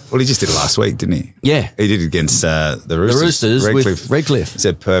happen. Well, he just did it last week, didn't he? Yeah. He did it against the Roosters. The Roosters with Redcliffe. He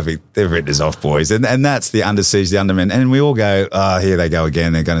said, perfect. They've written us off, boys. And that's the under siege, the undermen. And we all go, oh, here they go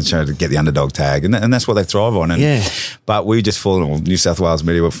again. They're going to try to get the underdog tag. And that's what they thrive on. But we just New South Wales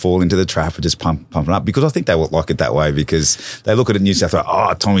media will fall into the trap of just pumping up, because I think they will like it that way, because they look at it, New South Wales,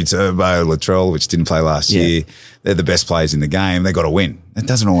 oh, Tommy Turbo, Latrell, which didn't play last year. They're the best players in the game. They got to win. It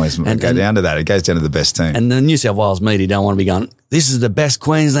doesn't always go down to that. It goes down to the best team. And the New South Wales media don't want to be going, this is the best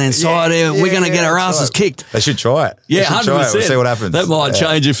Queensland side ever. We're going to get our asses kicked. They should try it. Yeah, 100%. We'll see what happens. That might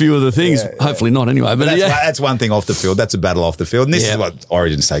change a few of the things. Hopefully not anyway. But that's one thing off the field. That's a battle off the field. And this is what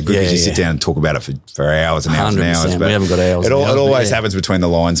Origin's say. Good, because you sit down and talk about it for hours and hours and hours. But we haven't got hours. It always happens between the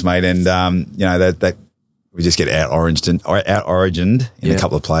lines, mate. And, you know, that we just get out-origined in a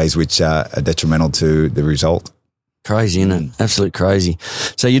couple of plays, which are detrimental to the result. Crazy, isn't it? Absolute crazy.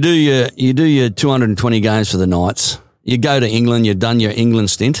 So you do your 220 games for the Knights. You go to England. You've done your England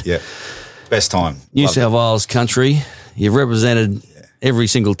stint. Yeah, best time. New South Wales country. You've represented every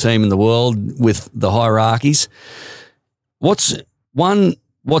single team in the world with the hierarchies. What's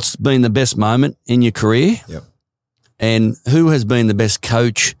been the best moment in your career? Yep. And who has been the best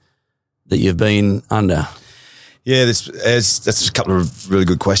coach that you've been under? Yeah, that's a couple of really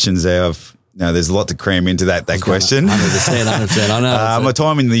good questions there. There's a lot to cram into that question. 100%. I know. My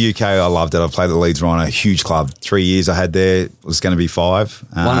time in the UK, I loved it. I played at Leeds Rhino, a huge club. 3 years I had there. It was going to be 5.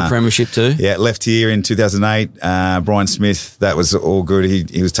 Won a premiership too. Yeah, left here in 2008. Brian Smith, that was all good.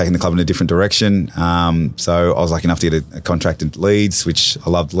 He was taking the club in a different direction. So I was lucky enough to get a contract at Leeds, which I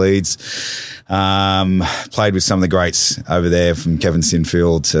loved Leeds. Played with some of the greats over there, from Kevin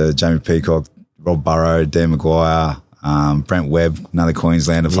Sinfield to Jamie Peacock, Rob Burrow, Dan Maguire, Brent Webb, another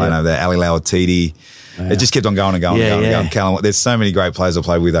Queenslander playing over there, Ali Lauatiti. It just kept on going and going and going and going. There's so many great players I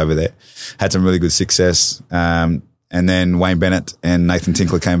played with over there. Had some really good success. And then Wayne Bennett and Nathan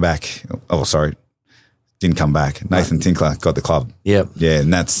Tinkler came back. Oh, sorry. Didn't come back. Nathan Tinkler got the club. Yep. Yeah,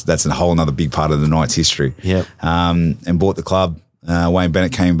 and that's a whole other big part of the Knights' history. Yep. And bought the club. Wayne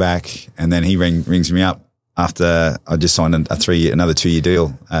Bennett came back, and then he rings me up after I just signed another 2-year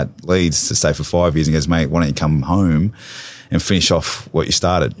deal at Leeds to stay for 5 years, and goes, mate, why don't you come home and finish off what you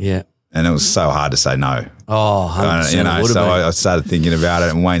started? Yeah. And it was so hard to say no. Oh, 100%. You know, so I started thinking about it,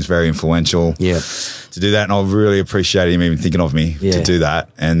 and Wayne's very influential to do that. And I really appreciate him even thinking of me to do that.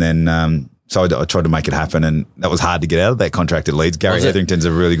 And then, so I tried to make it happen, and that was hard to get out of that contract at Leeds. Gary Hetherington's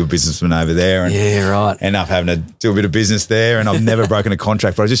a really good businessman over there. And ended up having to do a bit of business there, and I've never broken a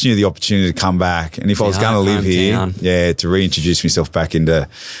contract, but I just knew the opportunity to come back. And if I was going to live here, to reintroduce myself back into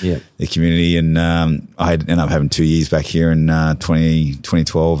the community. And I ended up having 2 years back here in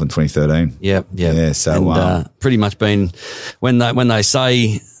 2012 and 2013. Yeah, so and, pretty much been, when they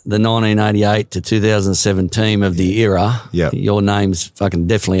say the 1988 to 2007 team of the era, your name's fucking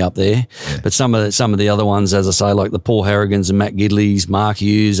definitely up there. But some of the other ones, as I say, like the Paul Harrigans and Matt Gidleys, Mark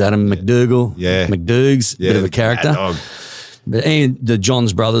Hughes, Adam McDougall, McDougs, bit of a character. And the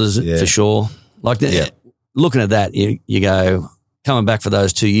Johns brothers for sure. Like looking at that, you go, coming back for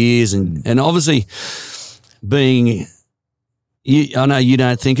those 2 years, and obviously being, I know you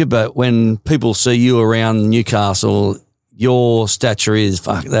don't think it, but when people see you around Newcastle, your stature is,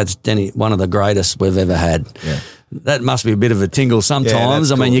 that's one of the greatest we've ever had. That must be a bit of a tingle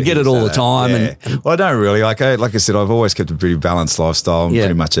sometimes. I mean, you get it all the time. And well, I don't really. Like I said, I've always kept a pretty balanced lifestyle. I'm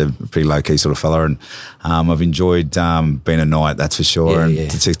pretty much a pretty low-key sort of fella, and I've enjoyed being a Knight, that's for sure.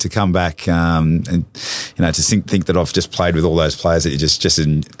 And to come back and, you know, to think that I've just played with all those players that you just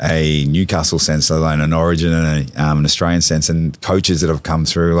in a Newcastle sense, let alone an Origin and an Australian sense, and coaches that have come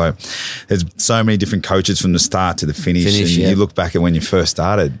through. Like, there's so many different coaches from the start to the finish. And you look back at when you first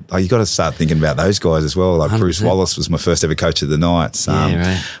started, like, you got to start thinking about those guys as well. Like 100%. Bruce Wallace was my first ever coach of the Knights.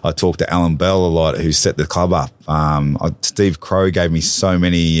 I talked to Alan Bell a lot, who set the club up. Steve Crowe gave me so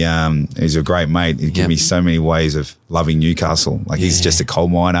many, he's a great mate. He gave me so many ways of loving Newcastle. Like, he's just a coal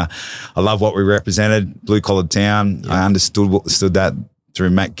miner. I love what we represented, blue-collared town. I understood that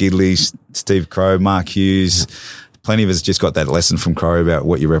through Matt Gidley, Steve Crowe, Mark Hughes. Plenty of us just got that lesson from Crowe about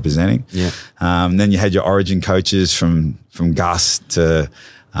what you're representing. Then you had your Origin coaches from Gus to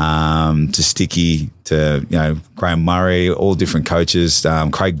Sticky to, you know, Graham Murray, all different coaches.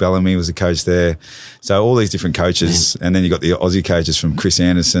 Craig Bellamy was a coach there. So all these different coaches. And then you got the Aussie coaches from Chris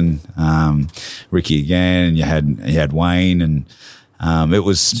Anderson, Ricky again, and you had Wayne, and it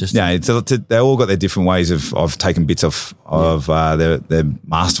was just, they all got their different ways of taking bits of their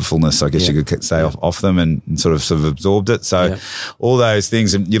masterfulness, I guess you could say, off them, and sort of absorbed it. So all those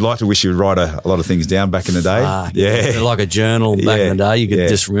things, and you'd like to wish you would write a lot of things down back in the day. Like a journal back in the day, you could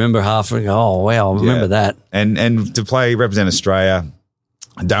just remember half and go, oh wow, I remember that. And to represent Australia,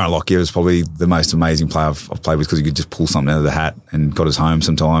 Darren Lockyer was probably the most amazing player I've played with, because he could just pull something out of the hat and got us home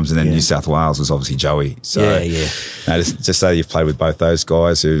sometimes. And then New South Wales was obviously Joey. So just say you've played with both those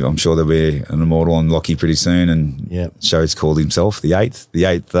guys, who I'm sure there'll be an immortal on Lockie pretty soon. And Joey's called himself the eighth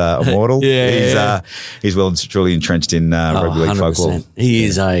immortal. He's well and truly entrenched in rugby league 100%. folklore. He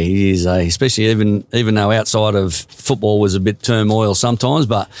is especially even though outside of football was a bit turmoil sometimes,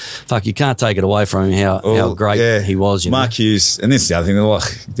 but fuck, you can't take it away from him how great he was. Mark Hughes, and this is the other thing,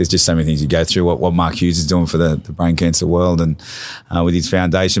 there's just so many things you go through, what Mark Hughes is doing for the brain cancer world, and with his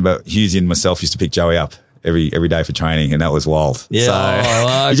foundation. But Hughes and myself used to pick Joey up every day for training, and that was wild. So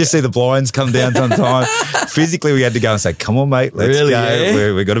you just see the blinds come down sometimes. Physically, we had to go and say, come on, mate, let's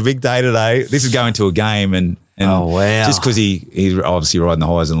go. We've got a big day today. This is going to a game, and just because he's obviously riding the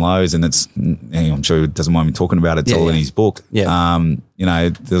highs and lows, and I'm sure he doesn't mind me talking about it. It's all in his book. You know,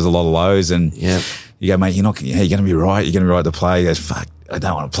 there's a lot of lows, and you go, mate, you're going to be right. You're going to be right to play. He goes, fuck, I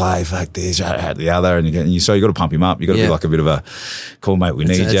don't want to play. Fuck this, the other. And so you got to pump him up. You got to be like a bit of a cool mate. We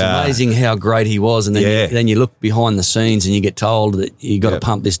need you. It's amazing how great he was. And then then you look behind the scenes and you get told that you got to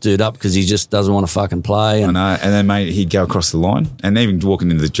pump this dude up because he just doesn't want to fucking play. And I know. And then, mate, he'd go across the line, and even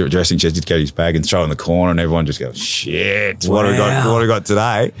walking into the dressing shed, he'd go to his bag and throw it in the corner, and everyone just goes, shit, what have we got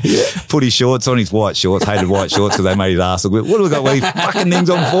today? Put his shorts on, his white shorts, hated white shorts because they made his ass look good. What have we got these fucking things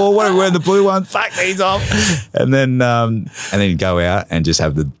on for? What are we wearing the blue ones? Fuck these off. And then he'd go out and just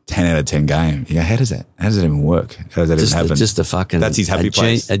have the 10 out of 10 game. You go, how does that even work? How does that even happen? Just a fucking, that's his happy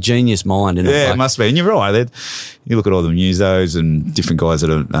place. A genius mind. It must be. And you're right. You look at all the musos and different guys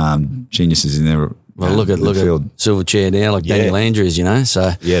that are geniuses in there. Well, look at Silverchair now, like Daniel Andrews, you know. So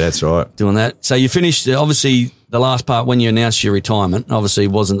that's right. Doing that. So you finished, obviously, the last part when you announced your retirement, obviously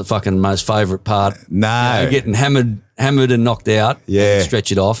wasn't the fucking most favourite part. No. You know, getting hammered and knocked out. And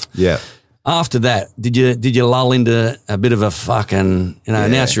stretch it off. Yeah. After that, did you lull into a bit of a fucking,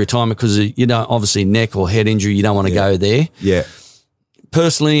 announce your retirement because you don't, obviously neck or head injury, you don't want to go there? Yeah.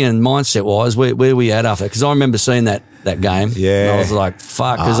 Personally and mindset wise, where were you at after? Because I remember seeing that that game. Yeah. And I was like,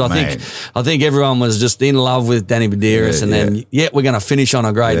 fuck, because Oh, I think everyone was just in love with Danny Buderus, and then we're going to finish on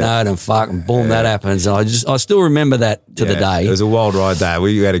a great note, and fucking boom, that happens. And I still remember that to the day. It was a wild ride there.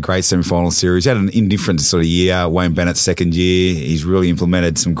 We had a great semi-final series. We had an indifferent sort of year. Wayne Bennett's second year, he's really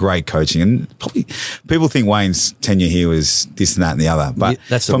implemented some great coaching, and probably people think Wayne's tenure here was this and that and the other, but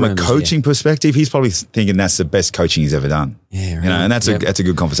from a coaching perspective, he's probably thinking that's the best coaching he's ever done. Yeah, right. You know, and that's a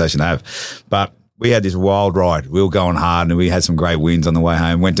good conversation to have. But we had this wild ride. We were going hard, and we had some great wins on the way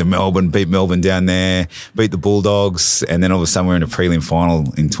home. Went to Melbourne, beat Melbourne down there, beat the Bulldogs, and then all of a sudden we're in a prelim final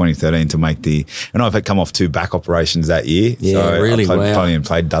in 2013 to make the. And I've had come off 2 back operations that year. Yeah, so really. I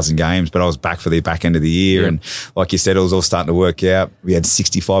played a dozen games, but I was back for the back end of the year. And like you said, it was all starting to work out. We had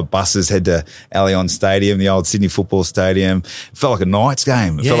 65 buses head to Allianz Stadium, the old Sydney Football Stadium. It felt like a Knights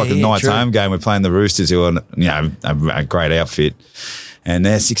game. It felt like a Knights home game. We're playing the Roosters, who are a great outfit. And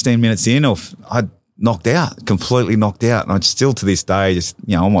there, 16 minutes in, I knocked out, completely knocked out. And I still to this day, just,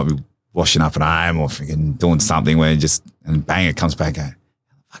 I might be washing up at home or freaking doing something where and bang, it comes back going,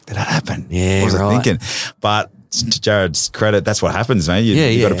 fuck, did that happen? Yeah, what was I thinking? But to Jared's credit, that's what happens, man.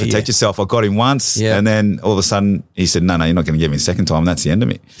 You got to protect yourself. I got him once, and then all of a sudden he said, no, you're not going to get me a second time. And that's the end of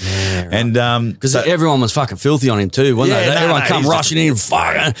me. Yeah, right. And because everyone was fucking filthy on him too, wasn't they? Everyone come rushing in,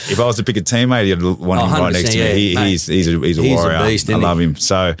 fucking. If I was to pick a teammate, he'd want him right next to me. He's a warrior. A beast, I love him.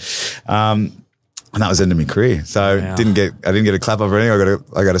 So, and that was the end of my career. So I didn't get a clap off or anything.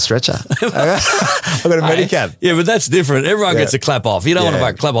 I got a stretcher. I got a Medicab. Yeah, but that's different. Everyone gets a clap off. You don't want to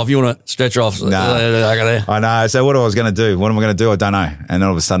fucking clap off. You want to stretch off. No. I know. So what I was going to do? What am I going to do? I don't know. And then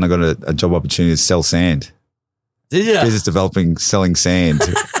all of a sudden I got a job opportunity to sell sand. Did you? Business developing, selling sand.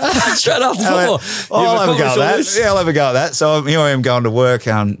 Straight after football. I'll have a go at that. Yeah, I'll have a go at that. So here I am going to work.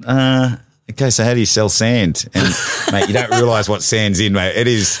 Okay, so how do you sell sand? And mate, you don't realise what sand's in, mate. It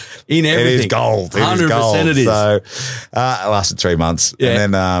is in everything. It is gold. 100% it is. So it lasted 3 months. Yeah.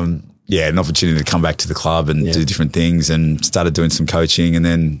 And then an opportunity to come back to the club and do different things, and started doing some coaching. And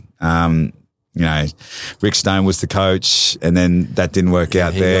then Rick Stone was the coach, and then that didn't work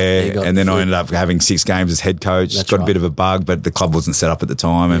out there. And then I ended up having 6 games as head coach. Got a bit of a bug, but the club wasn't set up at the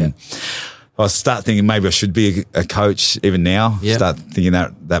time. And I start thinking maybe I should be a coach even now. Start thinking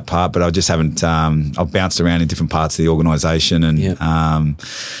that part, but I just haven't. I've bounced around in different parts of the organisation, and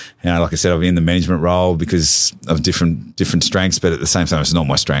like I said, I'm in the management role because of different strengths, but at the same time, it's not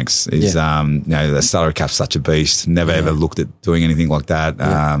my strengths. The salary cap's such a beast. Never ever looked at doing anything like that.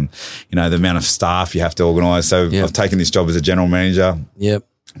 The amount of staff you have to organise. So I've taken this job as a general manager. Yep.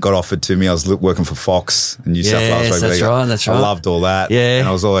 Got offered to me. I was working for Fox in New South Wales. That's right. I loved all that. Yeah. And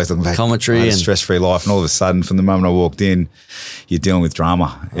I was always looking back. Commentary and stress-free life. And all of a sudden, from the moment I walked in, you're dealing with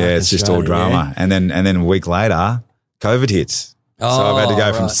drama. It's just all drama. Yeah. And then a week later, COVID hits. So I've had to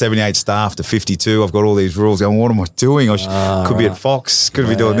go from 78 staff to 52. I've got all these rules going, what am I doing? I could be at Fox, could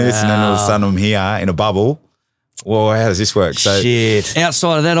be doing this. And then all of a sudden I'm here in a bubble. Well, how does this work? Shit.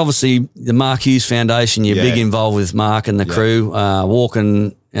 Outside of that, obviously, the Mark Hughes Foundation, you're big involved with Mark and the crew,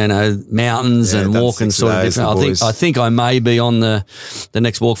 walking, mountains and walking sort of different. I think I may be on the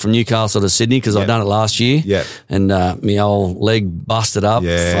next walk from Newcastle to Sydney because I've done it last year. Yeah. And my old leg busted up.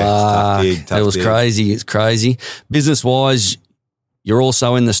 Yeah. It was crazy. It's crazy. Business-wise, you're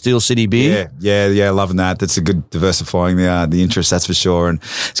also in the Steel City beer. Yeah, loving that. That's a good diversifying the interest, that's for sure. And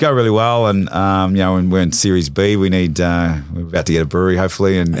it's going really well. And when we're in Series B, we need we're about to get a brewery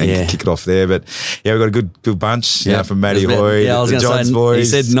hopefully and kick it off there. But we've got a good bunch. From Matty Hoy, the Johns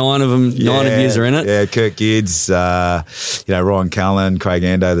boys. He said 9 of them. 9 of yous are in it. Yeah, Kirk Gids, Ryan Cullen, Craig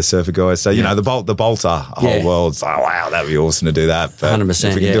Ando, the surfer guys. So the bolter whole world's. Oh wow, that'd be awesome to do that. But 100%.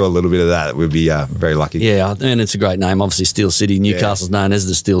 If we can do a little bit of that, we'd be very lucky. Yeah, and it's a great name. Obviously, Steel City, Newcastle's known as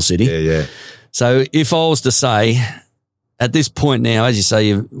the Steel City. Yeah. So if I was to say, at this point now, as you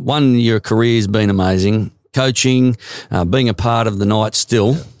say, your career's been amazing, coaching, being a part of the Knights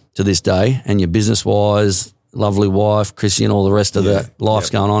still to this day, and your business-wise, lovely wife, Chrissy, and all the rest of the life's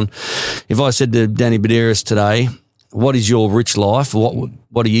going on. If I said to Danny Buderus today, what is your rich life?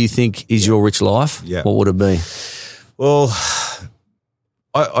 What do you think is your rich life? Yeah. What would it be? Well,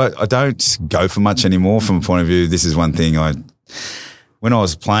 I don't go for much anymore from a point of view. This is one thing when I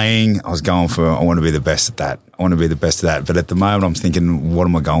was playing, I was going for, I want to be the best at that. But at the moment, I'm thinking, what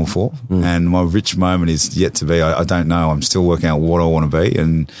am I going for? And my rich moment is yet to be. I don't know. I'm still working out what I want to be.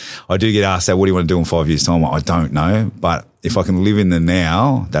 And I do get asked that, what do you want to do in 5 years' time? I don't know. But if I can live in the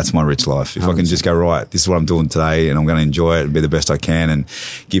now, that's my rich life. If I can just go, right, this is what I'm doing today and I'm going to enjoy it and be the best I can and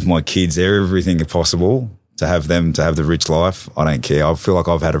give my kids everything possible to have the rich life, I don't care. I feel like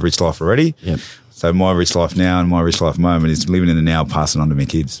I've had a rich life already. Yep. So my rich life now and my rich life moment is living in the now, passing on to my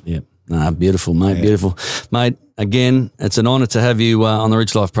kids. Yep. Beautiful, mate. Yeah. Beautiful, mate. Again, it's an honour to have you on the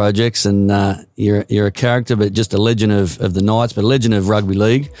Rich Life Projects, and you're a character, but just a legend of the Knights, but a legend of rugby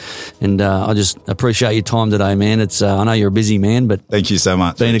league. And I just appreciate your time today, man. It's I know you're a busy man, but thank you so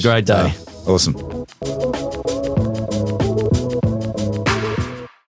much. Been a great day. Awesome.